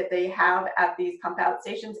that they have at these pump out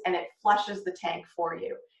stations, and it flushes the tank for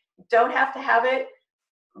you. You don't have to have it,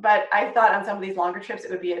 but I thought on some of these longer trips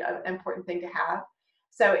it would be an important thing to have.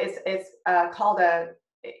 So it's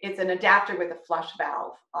an adapter with a flush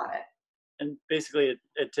valve on it. And basically,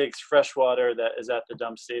 it takes fresh water that is at the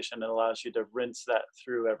dump station and allows you to rinse that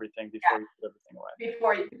through everything before you put everything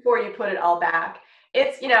away. Before you put it all back.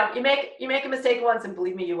 It's you make a mistake once, and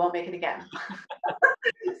believe me, you won't make it again.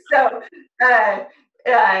 So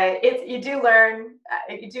you do learn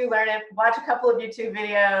it. Watch a couple of YouTube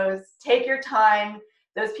videos. Take your time.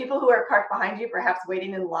 Those people who are parked behind you, perhaps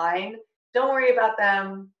waiting in line, don't worry about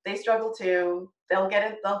them. They struggle too. They'll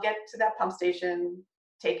get to that pump station.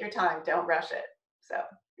 Take your time. Don't rush it. So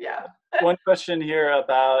yeah. One question here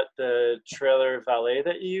about the trailer valet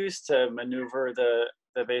that you use to maneuver the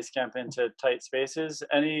Basecamp into tight spaces.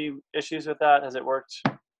 Any issues with that? Has it worked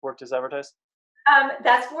as advertised?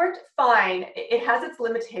 That's worked fine. It has its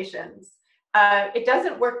limitations. It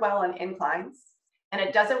doesn't work well on inclines, and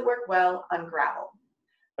it doesn't work well on gravel.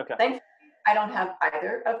 Okay. Thankfully, I don't have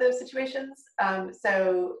either of those situations.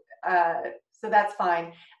 So that's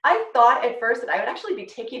fine. I thought at first that I would actually be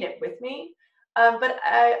taking it with me, but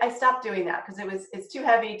I stopped doing that because it's too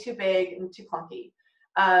heavy, too big, and too clunky.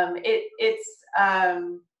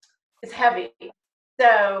 It's heavy,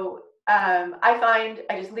 so I find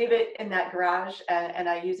I just leave it in that garage and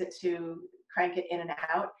I use it to crank it in and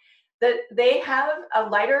out. They have a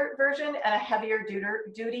lighter version and a heavier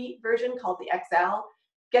duty version called the XL.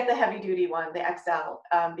 Get the heavy duty one, the XL,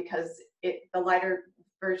 because the lighter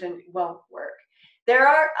version won't work. There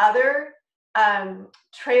are other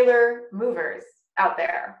trailer movers out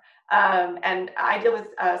there. And I deal with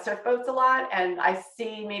surf boats a lot, and I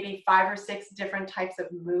see maybe 5 or 6 different types of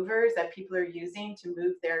movers that people are using to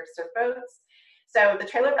move their surf boats. So the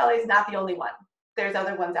trailer valet is not the only one. There's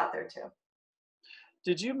other ones out there too.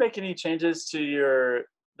 Did you make any changes to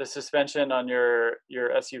the suspension on your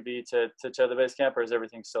SUV to tow the Basecamp, or is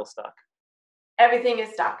everything still stock? Everything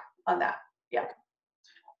is stock on that. Yeah.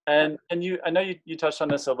 And I know you touched on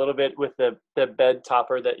this a little bit with the bed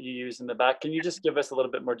topper that you use in the back. Can you just give us a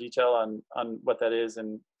little bit more detail on what that is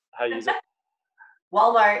and how you use it?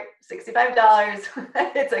 Walmart, $65.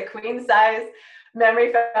 It's a queen size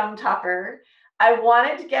memory foam topper. I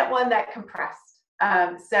wanted to get one that compressed.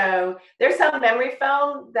 So there's some memory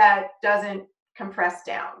foam that doesn't compress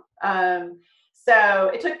down. So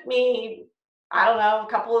it took me, I don't know, a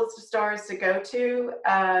couple of stores to go to,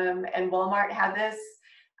 and Walmart had this.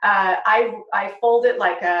 I fold it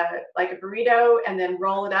like a burrito and then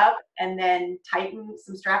roll it up and then tighten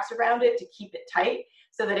some straps around it to keep it tight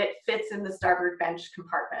so that it fits in the starboard bench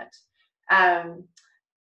compartment.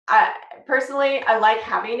 Personally, I like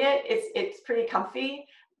having it. It's pretty comfy.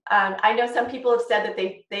 I know some people have said that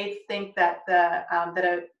they think that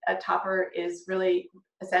a topper is really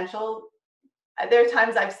essential. There are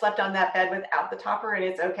times I've slept on that bed without the topper and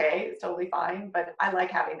it's okay, it's totally fine, but I like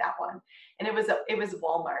having that one. And it was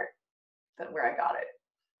Walmart where I got it.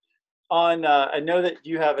 I know that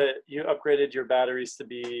you upgraded your batteries to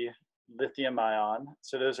be lithium ion.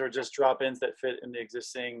 So those are just drop-ins that fit in the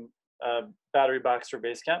existing battery box for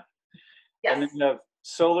Basecamp. Yes. And then you have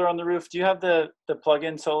solar on the roof. Do you have the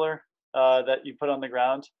plug-in solar that you put on the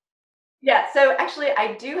ground? Yeah, so actually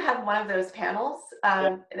I do have one of those panels,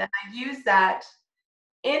 and I use that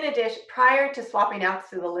in addition, prior to swapping out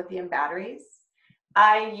to the lithium batteries.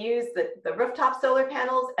 I use the rooftop solar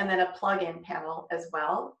panels and then a plug-in panel as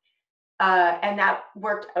well. And that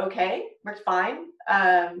worked fine.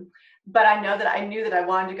 But I knew that I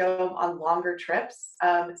wanted to go on longer trips.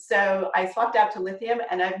 So I swapped out to lithium,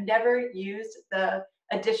 and I've never used the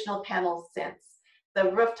additional panels since.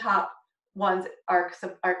 The rooftop ones are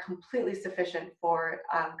completely sufficient for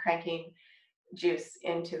cranking juice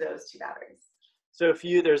into those 2 batteries. So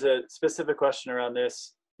there's a specific question around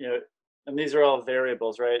this, and these are all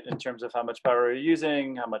variables, right? In terms of how much power you're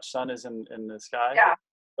using, how much sun is in the sky. Yeah.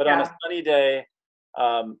 But on a sunny day,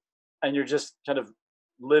 and you're just kind of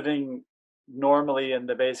living normally in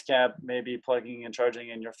the Basecamp, maybe plugging and charging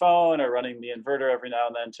in your phone or running the inverter every now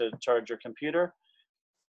and then to charge your computer,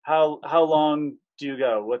 how long do you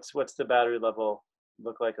go? What's the battery level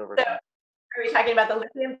look like over time? Are we talking about the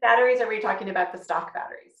lithium batteries, or are we talking about the stock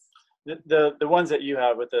batteries? The ones that you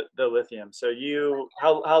have with the lithium. So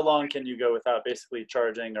how long can you go without basically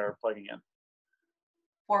charging or plugging in?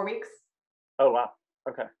 4 weeks. Oh wow.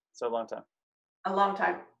 Okay. So a long time. A long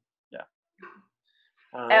time. Yeah.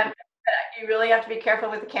 And you really have to be careful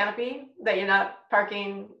with the canopy, that you're not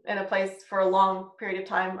parking in a place for a long period of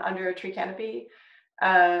time under a tree canopy.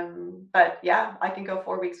 But yeah, I can go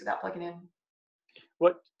 4 weeks without plugging in.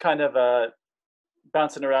 What kind of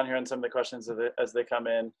bouncing around here on some of the questions as they come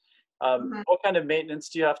in? What kind of maintenance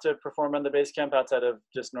do you have to perform on the base camp outside of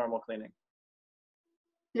just normal cleaning?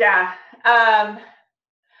 Yeah,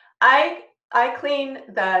 I clean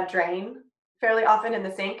the drain fairly often in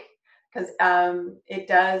the sink, because it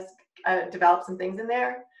does develop some things in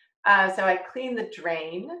there. So I clean the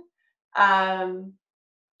drain. Gosh,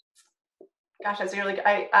 that's really good.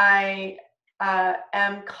 I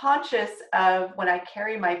am conscious of when I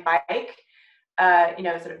carry my bike,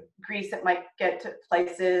 sort of grease that might get to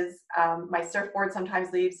places. My surfboard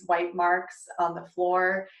sometimes leaves white marks on the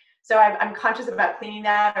floor. So I'm conscious about cleaning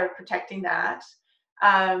that or protecting that.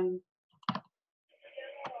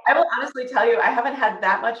 I will honestly tell you, I haven't had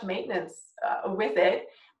that much maintenance with it.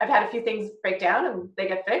 I've had a few things break down and they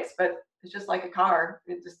get fixed, but it's just like a car.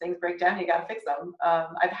 It's just things break down, you got to fix them. Uh,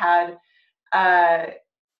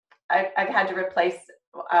 I've had to replace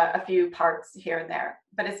a few parts here and there,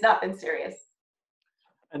 but it's not been serious.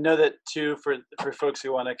 I know that too, for folks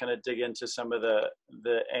who want to kind of dig into some of the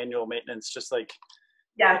annual maintenance, just like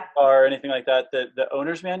or anything like that, the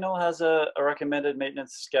owner's manual has a recommended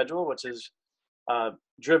maintenance schedule, which is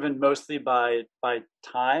driven mostly by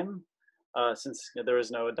time, since there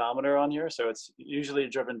is no odometer on here. So it's usually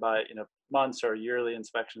driven by months or yearly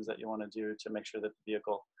inspections that you want to do to make sure that the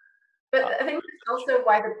vehicle. But I think that's also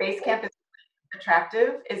why the base camp is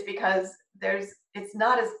attractive, is because it's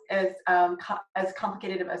not as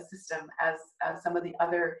complicated of a system as some of the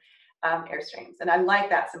other Airstreams, and I like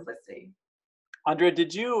that simplicity. Andrea,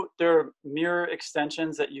 there are mirror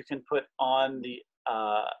extensions that you can put on the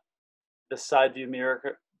side view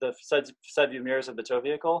mirror, the side view mirrors of the tow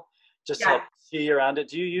vehicle, just to help see around it?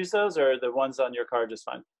 Do you use those, or are the ones on your car just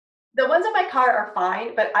fine? The ones on my car are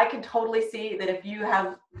fine, but I can totally see that if you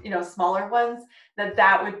have, smaller ones,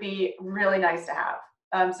 that would be really nice to have.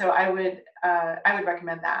 So I would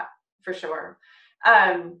recommend that for sure.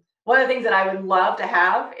 One of the things that I would love to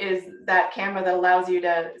have is that camera that allows you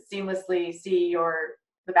to seamlessly see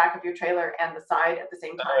the back of your trailer and the side at the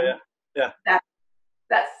same time. Oh, yeah.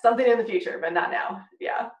 That's something in the future, but not now.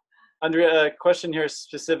 Yeah. Andrea, a question here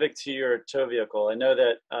specific to your tow vehicle. I know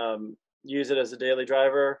that you use it as a daily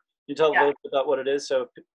driver. Can you tell a little bit about what it is, so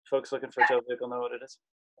folks looking for a tow vehicle know what it is?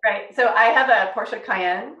 Right. So I have a Porsche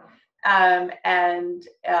Cayenne, and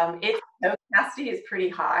its tow capacity is pretty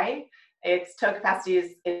high. Its tow capacity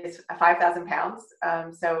is 5,000 pounds.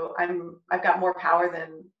 So I've got more power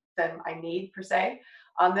than I need per se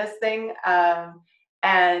on this thing.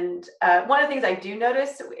 And one of the things I do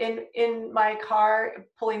notice in my car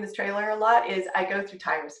pulling this trailer a lot is I go through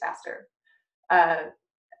tires faster.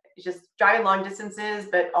 Just driving long distances,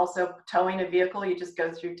 but also towing a vehicle, you just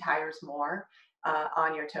go through tires more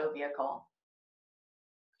on your tow vehicle.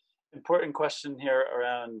 Important question here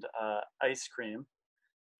around ice cream.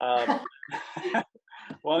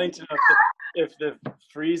 Wanting to know if the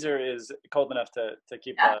freezer is cold enough to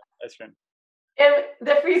keep ice cream. If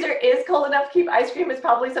the freezer is cold enough to keep ice cream, is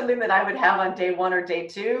probably something that I would have on day 1 or day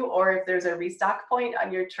 2, or if there's a restock point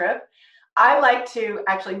on your trip. I like to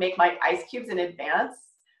actually make my ice cubes in advance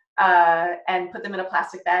and put them in a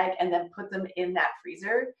plastic bag and then put them in that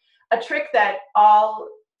freezer. A trick that all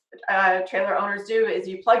trailer owners do is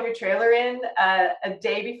you plug your trailer in a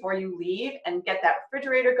day before you leave and get that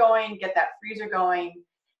refrigerator going, get that freezer going,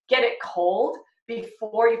 get it cold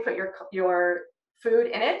before you put your food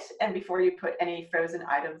in it and before you put any frozen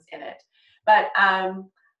items in it. But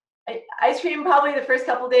ice cream probably the first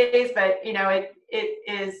couple days, but it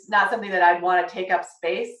is not something that I'd want to take up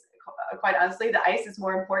space. Quite honestly, the ice is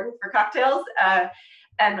more important for cocktails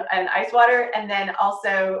and ice water. And then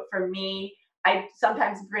also for me, I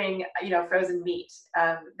sometimes bring frozen meat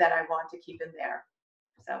that I want to keep in there.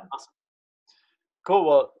 So awesome. Cool.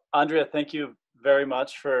 Well, Andrea, thank you very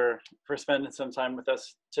much for spending some time with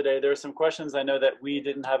us today. There are some questions I know that we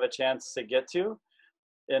didn't have a chance to get to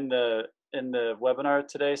in the webinar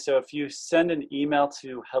today. So if you send an email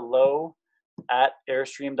to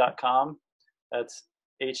hello@airstream.com, that's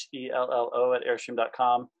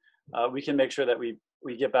HELLO@airstream.com, we can make sure that we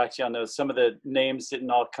get back to you on those. Some of the names didn't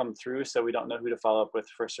all come through, so we don't know who to follow up with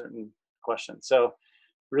for certain questions. So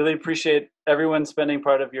really appreciate everyone spending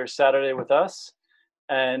part of your Saturday with us.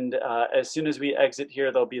 And as soon as we exit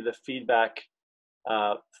here, there'll be the feedback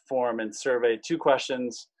form and survey. 2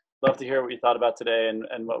 questions. Love to hear what you thought about today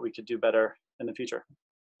and what we could do better in the future.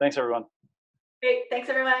 Thanks, everyone. Great. Thanks,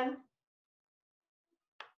 everyone.